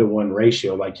 1-to-1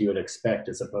 ratio like you would expect,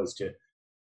 as opposed to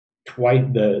twice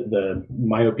the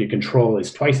myopia control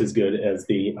is twice as good as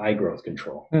the eye growth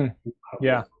control.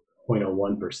 Yeah,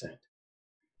 0.01%.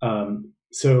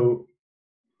 So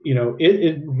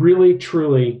it really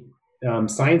truly.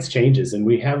 Science changes, and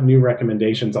we have new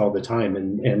recommendations all the time,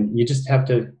 and you just have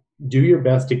to do your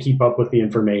best to keep up with the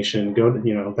information.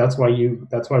 That's why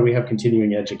we have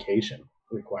continuing education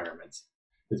requirements,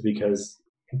 is because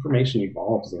information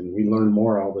evolves and we learn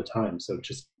more all the time. So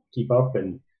just keep up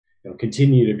and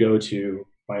continue to go to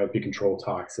myopia control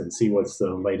talks and see what's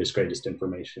the latest, greatest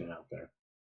information out there.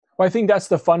 Well, I think that's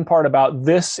the fun part about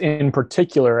this in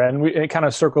particular, and it kind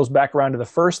of circles back around to the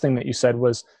first thing that you said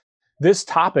was, this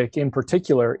topic in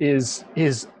particular is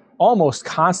almost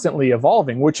constantly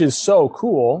evolving, which is so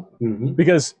cool,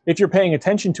 because if you're paying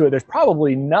attention to it, there's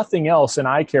probably nothing else in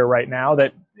eye care right now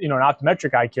that, an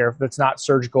optometric eye care that's not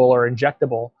surgical or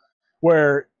injectable,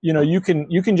 where, you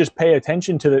can just pay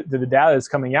attention to the data that's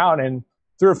coming out, and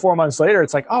 3 or 4 months later,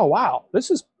 it's like, oh, wow,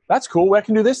 that's cool. I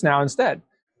can do this now instead.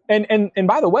 And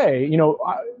by the way,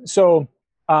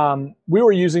 we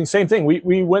were using same thing.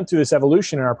 We went through this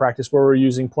evolution in our practice where we're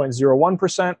using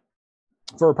 0.01%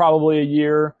 for probably a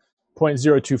year,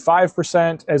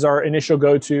 0.025% as our initial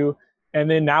go-to. And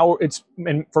then now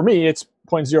and for me, it's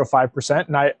 0.05%.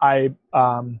 And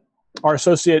our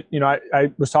associate,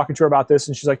 I was talking to her about this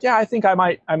and she's like, yeah, I think I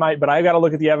might, but I got to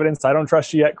look at the evidence. I don't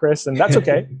trust you yet, Chris. And that's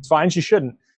okay. It's fine. She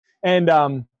shouldn't. And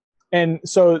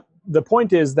so the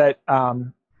point is that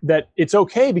it's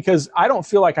okay, because I don't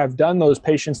feel like I've done those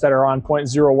patients that are on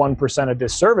 0.01% a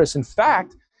disservice. In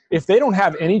fact, if they don't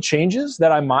have any changes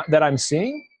that I'm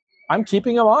seeing, I'm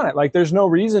keeping them on it. Like, there's no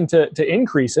reason to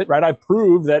increase it, right? I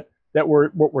proved that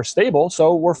we're stable,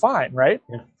 so we're fine, right?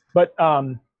 Yeah.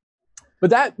 But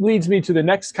that leads me to the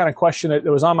next kind of question that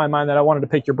was on my mind that I wanted to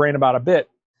pick your brain about a bit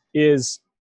is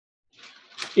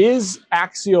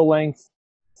axial length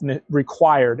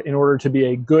required in order to be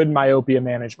a good myopia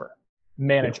manager?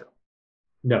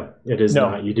 No, it is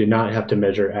not. You do not have to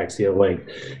measure axial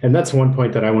length. And that's one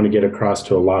point that I want to get across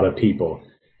to a lot of people.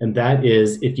 And that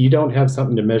is, if you don't have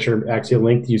something to measure axial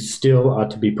length, you still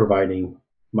ought to be providing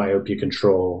myopia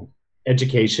control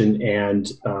education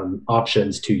and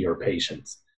options to your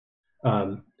patients.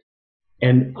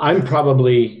 And I'm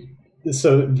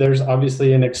so there's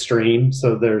obviously an extreme.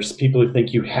 So there's people who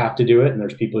think you have to do it, and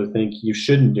there's people who think you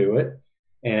shouldn't do it.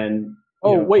 And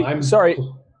sorry.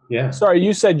 Yeah. Sorry,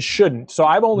 you said shouldn't. So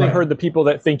I've only heard the people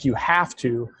that think you have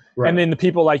to, and then the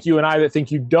people like you and I that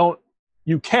think you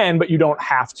can, but you don't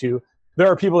have to. There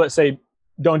are people that say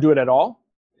don't do it at all.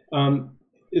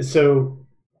 So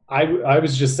I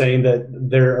was just saying that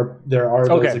there are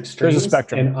those extremes. There's a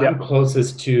spectrum, and I'm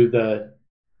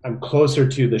closer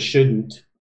to the shouldn't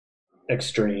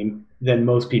extreme than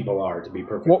most people are, to be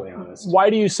perfectly honest. Why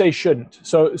do you say shouldn't?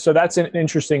 So that's an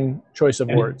interesting choice of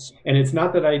words. And it's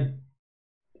not that I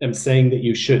am saying that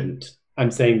you shouldn't. I'm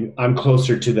saying I'm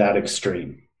closer to that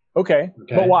extreme. Okay.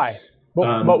 But why?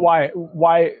 But why?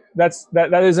 Why?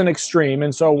 That is an extreme,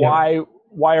 and so why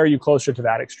are you closer to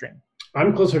that extreme?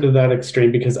 I'm closer to that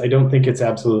extreme because I don't think it's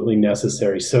absolutely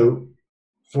necessary. So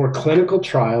for clinical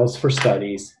trials, for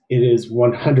studies, it is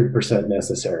 100%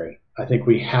 necessary. I think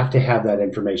we have to have that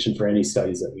information for any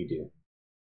studies that we do.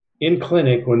 In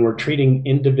clinic, when we're treating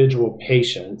individual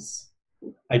patients,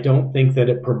 I don't think that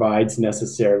it provides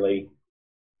necessarily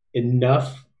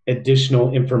enough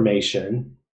additional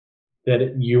information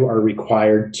that you are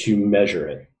required to measure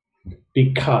it.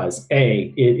 Because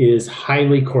A, it is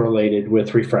highly correlated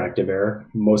with refractive error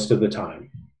most of the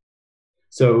time.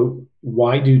 So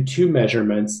why do 2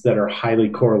 measurements that are highly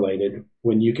correlated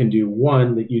when you can do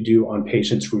 1 that you do on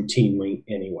patients routinely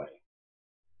anyway?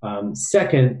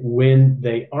 Second, when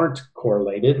they aren't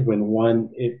correlated, when one,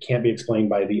 it can't be explained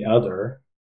by the other,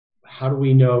 how do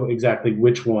we know exactly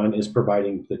which one is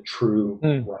providing the true,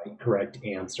 correct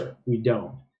answer? We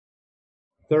don't.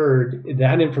 Third,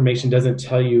 that information doesn't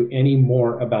tell you any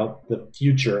more about the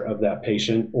future of that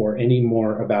patient or any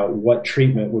more about what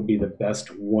treatment would be the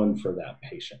best one for that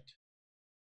patient.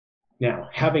 Now,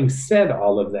 having said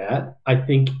all of that, I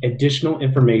think additional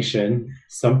information,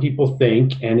 some people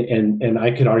think, and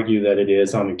I could argue that it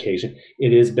is on occasion,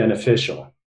 it is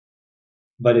beneficial,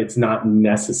 but it's not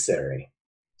necessary.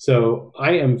 So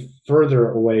I am further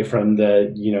away from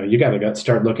you got to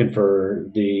start looking for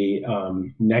the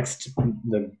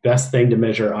best thing to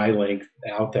measure eye length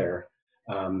out there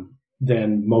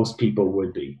than most people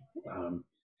would be.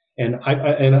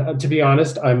 And to be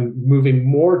honest, I'm moving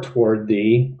more toward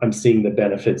I'm seeing the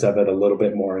benefits of it a little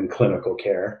bit more in clinical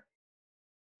care,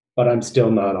 but I'm still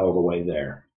not all the way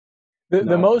there.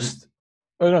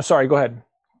 Oh no, sorry, go ahead.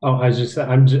 Oh,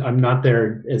 I'm not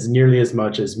there as nearly as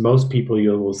much as most people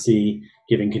you will see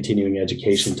giving continuing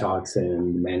education talks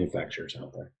and manufacturers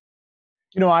out there.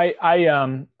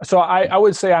 So I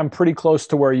would say I'm pretty close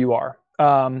to where you are.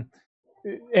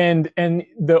 And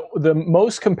the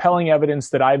most compelling evidence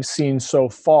that I've seen so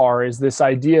far is this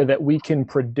idea that we can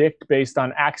predict based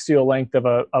on axial length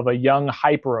of a young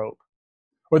hyperope,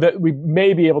 or that we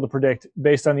may be able to predict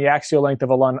based on the axial length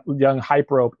of a young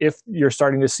hyperope, if you're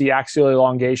starting to see axial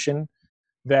elongation,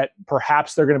 that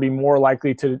perhaps they're going to be more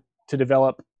likely to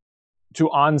develop to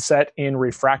onset in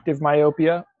refractive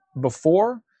myopia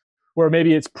before, where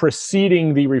maybe it's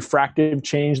preceding the refractive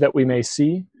change that we may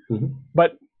see. Mm-hmm.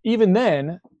 But even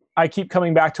then, I keep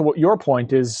coming back to what your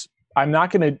point is.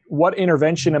 What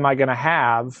intervention am I going to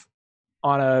have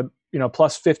on a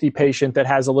plus 50 patient that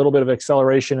has a little bit of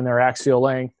acceleration in their axial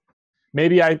length?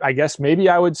 Maybe I guess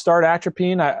I would start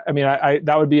atropine. I mean,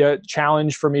 that would be a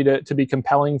challenge for me to be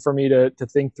compelling for me to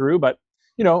think through. But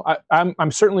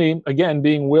I'm certainly, again,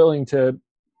 being willing to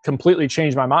completely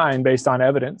change my mind based on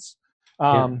evidence.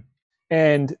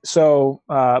 And so,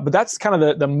 but that's kind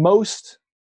of the most,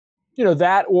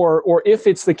 that, or if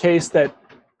it's the case that,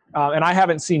 and I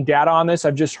haven't seen data on this,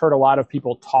 I've just heard a lot of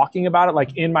people talking about it.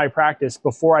 Like in my practice,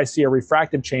 before I see a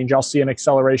refractive change, I'll see an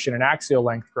acceleration in axial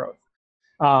length growth.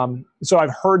 So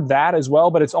I've heard that as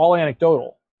well, but it's all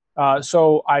anecdotal.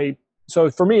 So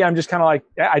for me, I'm just kind of like,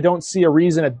 I don't see a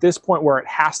reason at this point where it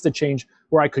has to change,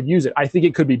 where I could use it. I think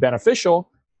it could be beneficial,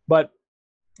 but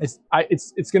it's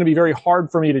going to be very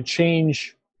hard for me to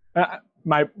change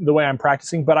the way I'm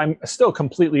practicing, but I'm still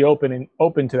completely open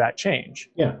to that change.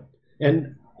 Yeah.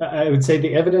 And I would say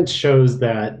the evidence shows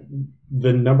that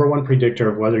the number one predictor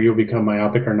of whether you'll become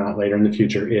myopic or not later in the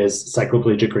future is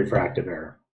cycloplegic refractive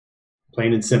error.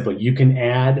 Plain and simple. You can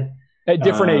add at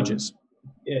different ages.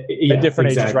 Yeah, at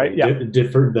different ages, right? Yeah.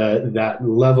 That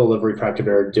level of refractive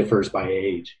error differs by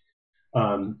age.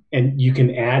 And you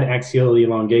can add axial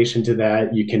elongation to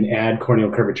that. You can add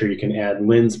corneal curvature. You can add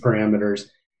lens parameters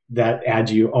that add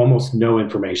you almost no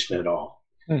information at all.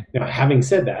 Now, having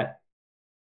said that,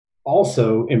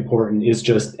 also important is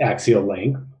just axial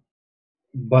length,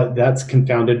 but that's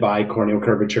confounded by corneal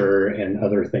curvature and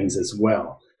other things as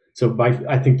well. So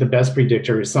I think the best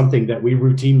predictor is something that we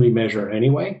routinely measure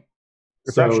anyway.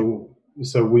 So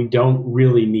we don't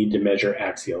really need to measure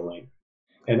axial length.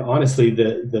 And honestly,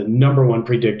 the number one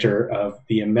predictor of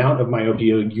the amount of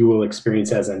myopia you will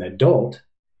experience as an adult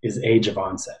is age of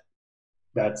onset.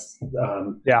 That's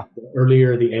the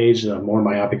earlier the age, the more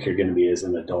myopic you're going to be as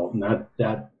an adult. And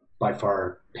that by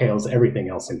far pales everything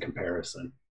else in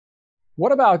comparison.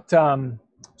 What about,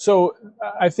 so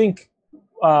I think,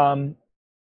 what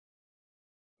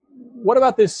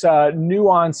about this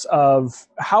nuance of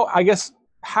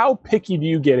how picky do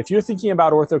you get if you're thinking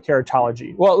about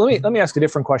orthokeratology? Well, let me ask a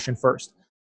different question first.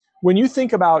 When you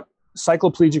think about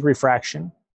cycloplegic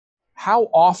refraction, how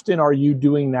often are you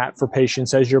doing that for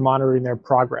patients as you're monitoring their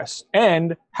progress?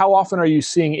 And how often are you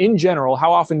seeing, in general,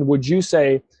 how often would you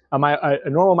say a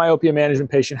normal myopia management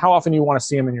patient, how often you want to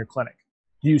see them in your clinic?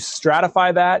 Do you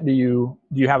stratify that? Do you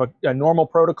have a normal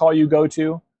protocol you go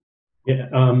to?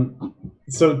 Yeah.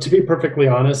 So to be perfectly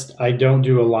honest, I don't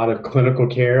do a lot of clinical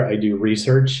care. I do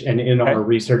research. And in our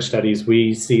research studies,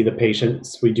 we see the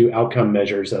patients, we do outcome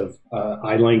measures of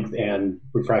eye length and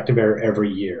refractive error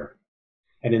every year.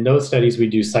 And in those studies, we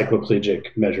do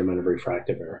cycloplegic measurement of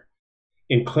refractive error.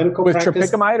 In clinical practice,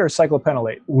 tropicamide or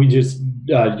cyclophenolate? We just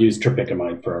use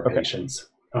tropicamide for our patients.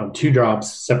 2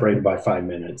 drops separated by 5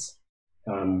 minutes.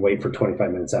 Wait for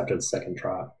 25 minutes after the second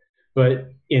drop. But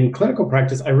in clinical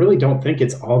practice, I really don't think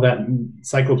it's all that,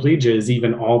 cycloplegia is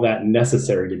even all that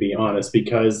necessary, to be honest,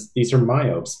 because these are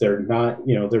myopes. They're not,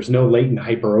 there's no latent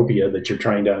hyperopia that you're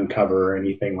trying to uncover or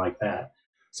anything like that.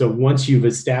 So once you've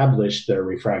established their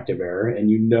refractive error and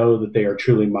you know that they are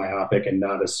truly myopic and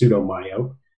not a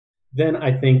pseudomyope, then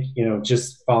I think,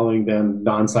 just following them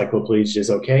non-cycloplegia is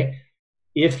okay.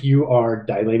 If you are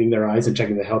dilating their eyes and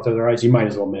checking the health of their eyes, you might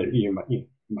as well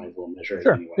measure it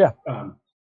anyway. Yeah.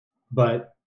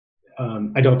 But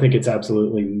I don't think it's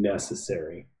absolutely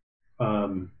necessary. I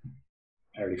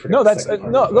already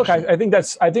forgot. Look, I think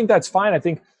that's fine. I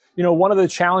think, one of the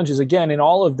challenges, again, in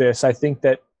all of this, I think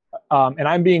that, and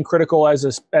I'm being critical as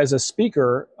a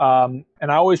speaker, and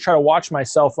I always try to watch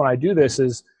myself when I do this,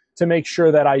 is to make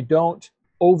sure that I don't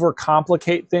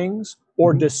overcomplicate things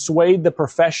or dissuade the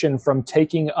profession from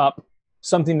taking up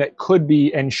something that could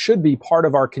be and should be part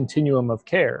of our continuum of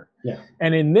care. Yeah.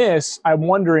 And in this, I'm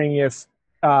wondering if,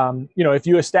 if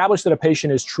you establish that a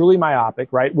patient is truly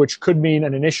myopic, right, which could mean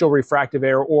an initial refractive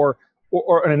error or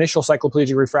an initial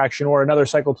cycloplegic refraction or another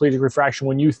cycloplegic refraction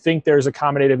when you think there's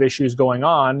accommodative issues going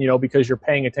on, because you're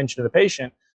paying attention to the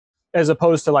patient, as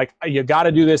opposed to like, you got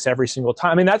to do this every single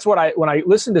time. I mean, that's what when I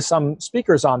listen to some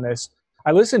speakers on this,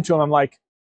 I listen to them, I'm like,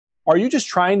 are you just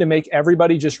trying to make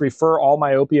everybody just refer all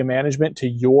myopia management to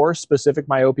your specific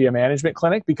myopia management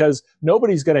clinic? Because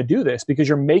nobody's going to do this because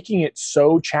you're making it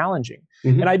so challenging.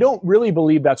 And I don't really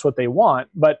believe that's what they want,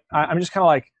 but I'm just kind of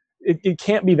like, it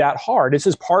can't be that hard. This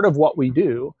is part of what we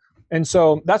do. And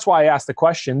so that's why I asked the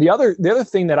question. The other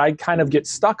thing that I kind of get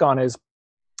stuck on is,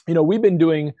 we've been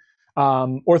doing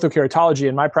orthokeratology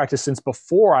in my practice since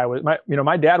before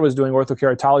my dad was doing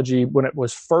orthokeratology when it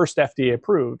was first FDA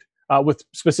approved.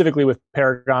 Specifically with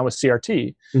Paragon with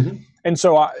CRT. And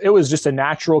so it was just a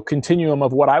natural continuum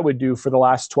of what I would do for the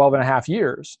last 12 and a half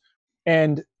years.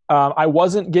 And I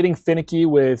wasn't getting finicky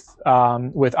with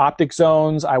optic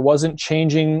zones. I wasn't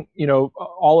changing,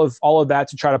 all of that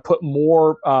to try to put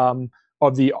more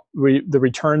of the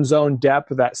return zone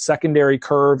depth, that secondary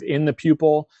curve in the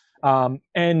pupil.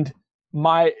 And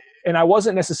I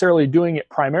wasn't necessarily doing it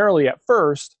primarily at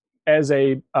first as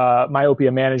a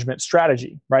myopia management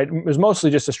strategy, right? It was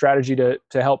mostly just a strategy to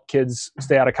help kids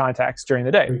stay out of contacts during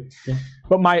the day. Yeah.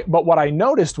 But what I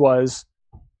noticed was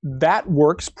that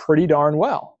works pretty darn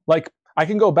well. Like I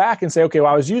can go back and say, okay,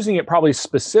 well, I was using it probably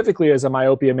specifically as a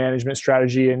myopia management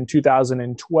strategy in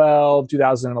 2012,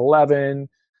 2011,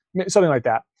 something like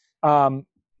that.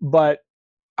 But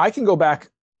I can go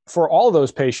back for all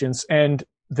those patients and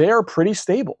they're pretty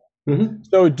stable.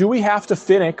 So do we have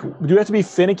to be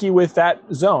finicky with that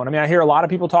zone? I mean, I hear a lot of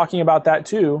people talking about that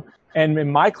too. And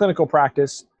in my clinical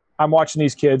practice, I'm watching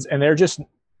these kids and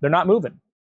they're not moving.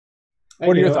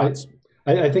 What are your thoughts?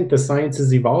 I think the science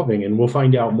is evolving and we'll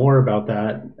find out more about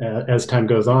that as time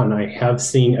goes on. I have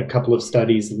seen a couple of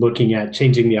studies looking at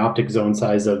changing the optic zone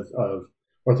size of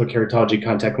orthokeratology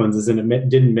contact lenses, and it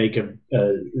didn't make a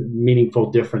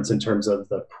meaningful difference in terms of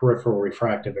the peripheral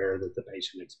refractive error that the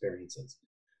patient experiences.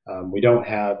 We don't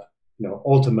have,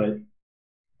 ultimate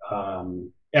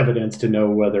evidence to know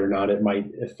whether or not it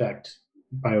might affect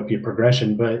myopia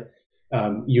progression, but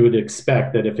you would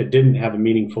expect that if it didn't have a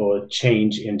meaningful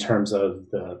change in terms of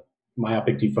the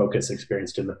myopic defocus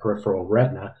experienced in the peripheral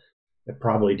retina, it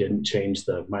probably didn't change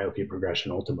the myopia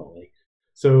progression ultimately.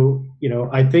 So,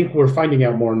 I think we're finding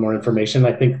out more and more information.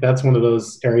 I think that's one of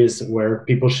those areas where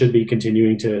people should be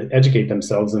continuing to educate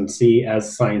themselves and see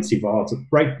as science evolves.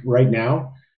 Right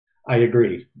now, I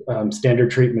agree.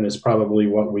 Standard treatment is probably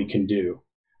what we can do.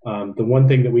 The one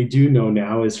thing that we do know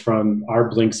now is from our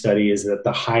Blink study is that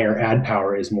the higher ad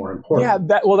power is more important. Yeah,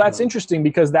 that's interesting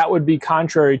because that would be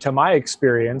contrary to my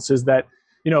experience is that,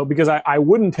 because I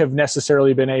wouldn't have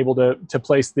necessarily been able to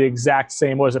place the exact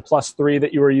same, was it +3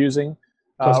 that you were using?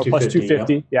 Plus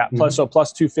 250. Yeah, plus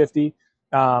 250.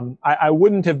 I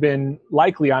wouldn't have been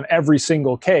likely on every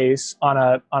single case on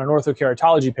an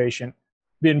orthokeratology patient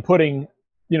been putting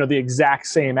the exact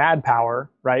same ad power,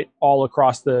 right, all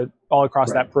across that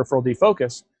peripheral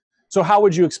defocus. So how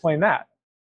would you explain that?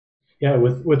 Yeah,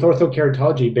 with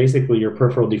orthokeratology, basically your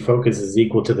peripheral defocus is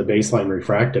equal to the baseline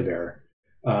refractive error.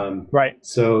 Right.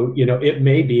 So it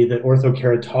may be that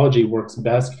orthokeratology works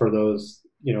best for those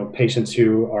patients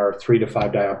who are 3 to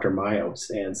 5 diopter myopes,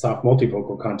 and soft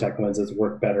multifocal contact lenses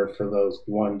work better for those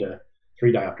 1 to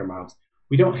 3 diopter myopes.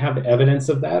 We don't have evidence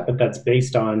of that, but that's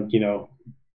based on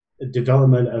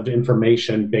development of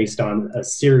information based on a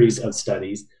series of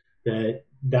studies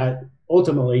that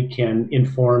ultimately can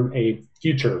inform a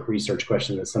future research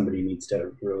question that somebody needs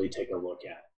to really take a look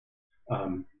at.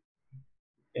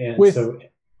 So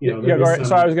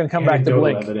I was going to come back to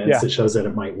Blink. Evidence that shows that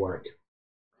it might work.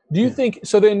 Do you think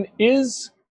so? Then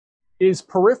is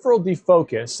peripheral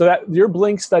defocus, so that your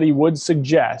Blink study would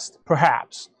suggest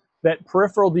perhaps that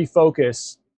peripheral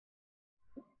defocus,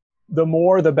 the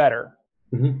more the better.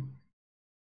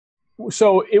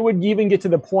 So it would even get to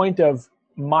the point of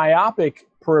myopic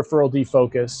peripheral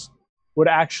defocus would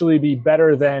actually be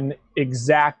better than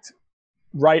exact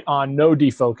right on no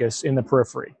defocus in the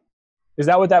periphery. Is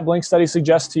that what that Blink study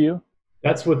suggests to you?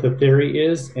 That's what the theory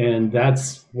is, and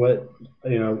that's what,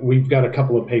 we've got a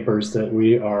couple of papers that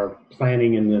we are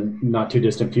planning in the not too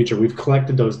distant future. We've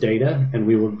collected those data and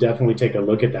we will definitely take a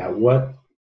look at that.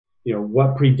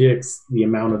 What predicts the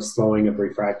amount of slowing of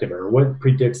refractive error? What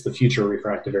predicts the future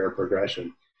refractive error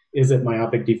progression? Is it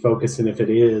myopic defocus? And if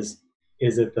it is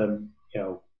it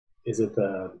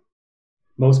the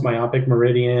most myopic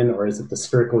meridian, or is it the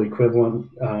spherical equivalent,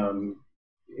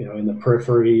 in the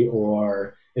periphery,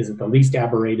 or Is it the least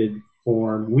aberrated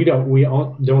form? We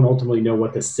don't ultimately know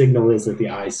what the signal is that the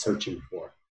eye is searching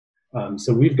for.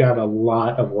 So we've got a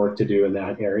lot of work to do in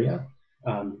that area,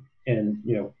 and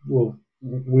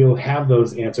we'll have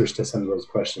those answers to some of those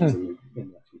questions in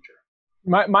the future.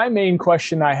 My main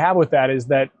question I have with that is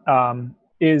that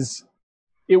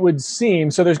it would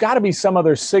seem, so there's got to be some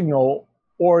other signal,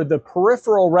 or the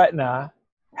peripheral retina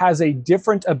has a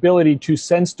different ability to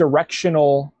sense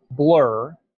directional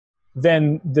blur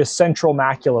than the central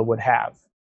macula would have,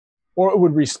 or it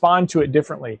would respond to it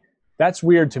differently. That's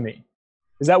weird to me.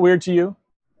 Is that weird to you?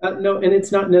 No, and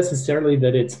it's not necessarily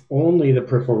that it's only the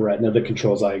peripheral retina that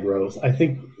controls eye growth. I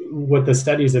think what the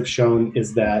studies have shown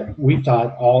is that we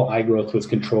thought all eye growth was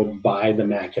controlled by the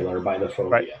macula or by the fovea.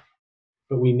 Right.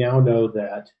 But we now know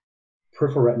that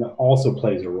peripheral retina also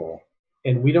plays a role.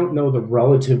 And we don't know the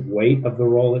relative weight of the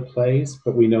role it plays,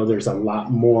 but we know there's a lot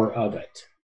more of it.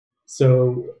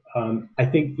 So I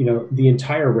think, the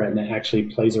entire retina actually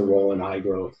plays a role in eye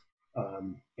growth.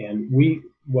 And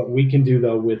what we can do,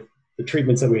 though, with the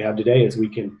treatments that we have today is we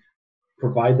can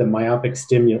provide the myopic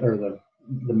stimulus or the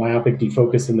myopic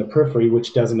defocus in the periphery,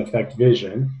 which doesn't affect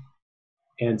vision.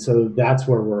 And so that's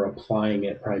where we're applying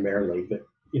it primarily. But,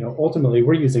 ultimately,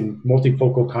 we're using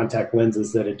multifocal contact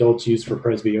lenses that adults use for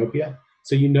presbyopia.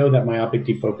 So that myopic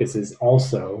defocus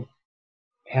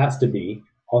has to be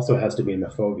in the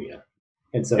fovea.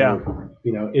 And so,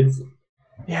 it's...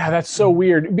 Yeah, that's so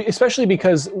weird, especially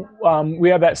because we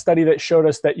have that study that showed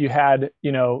us that you had,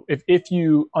 if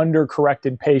you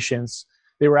undercorrected patients,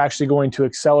 they were actually going to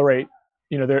accelerate,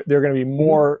 they're going to be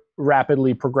more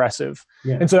rapidly progressive.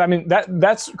 Yeah. And so, I mean,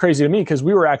 that's crazy to me because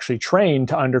we were actually trained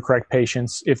to undercorrect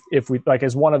patients if we, like,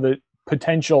 as one of the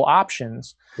potential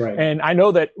options. Right. And I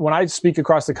know that when I speak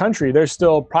across the country, there's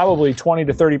still probably 20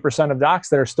 to 30% of docs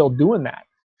that are still doing that.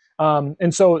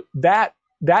 And so that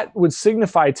would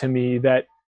signify to me that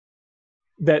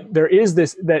there is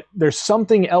that there's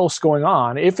something else going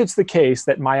on. If it's the case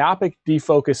that myopic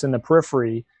defocus in the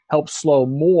periphery helps slow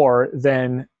more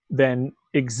than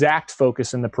exact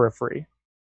focus in the periphery,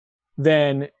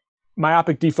 then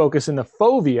myopic defocus in the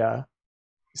fovea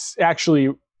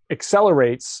actually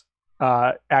accelerates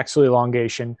axial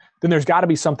elongation. Then there's got to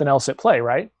be something else at play,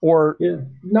 right? Or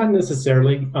not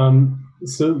necessarily.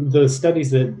 So the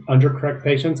studies that undercorrect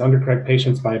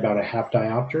patients by about a half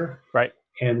diopter. Right.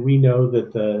 And we know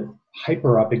that the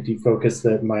hyperopic defocus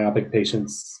that myopic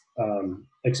patients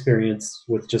experience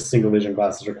with just single vision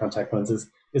glasses or contact lenses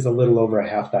is a little over a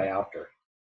half diopter.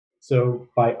 So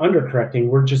by undercorrecting,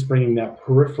 we're just bringing that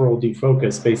peripheral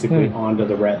defocus basically onto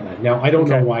the retina. Now, I don't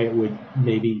know why it would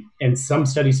maybe, and some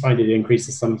studies find it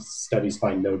increases, some studies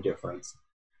find no difference.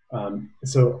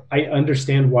 So I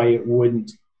understand why it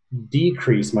wouldn't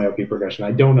decrease myopia progression.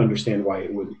 I don't understand why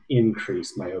it would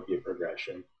increase myopia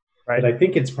progression. Right. But I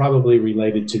think it's probably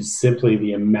related to simply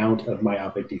the amount of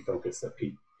myopic defocus that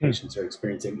patients are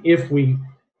experiencing. If we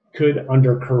could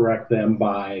undercorrect them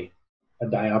by a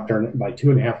diopter, by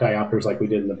 2.5 diopters like we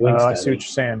did in the Blink study, I see what you're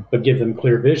saying, but give them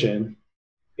clear vision,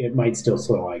 it might still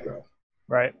slow eye growth.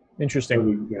 Right.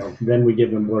 Interesting. So then we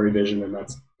give them blurry vision, and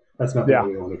that's not the way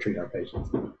we want to treat our patients.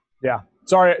 Yeah.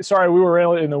 Sorry, we were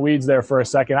really in the weeds there for a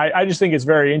second. I just think it's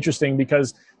very interesting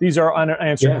because these are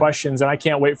unanswered questions, and I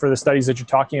can't wait for the studies that you're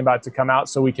talking about to come out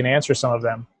so we can answer some of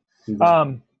them.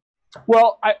 Mm-hmm.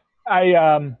 Well,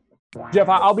 Jeff,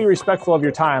 I'll be respectful of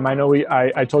your time. I know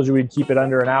I told you we'd keep it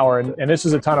under an hour, and this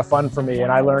was a ton of fun for me,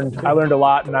 and I learned a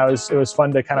lot, and it was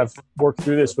fun to kind of work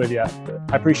through this with you.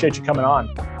 I appreciate you coming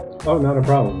on. Oh, not a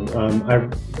problem.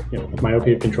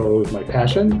 Myopia control is my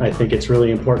passion. I think it's really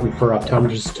important for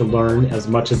optometrists to learn as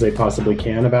much as they possibly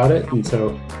can about it, and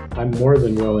so I'm more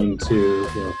than willing to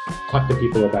talk to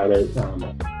people about it on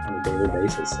a daily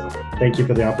basis. So thank you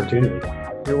for the opportunity.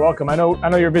 You're welcome. I know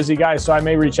you're a busy guy, so I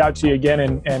may reach out to you again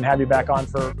and have you back on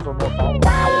for more follow-up.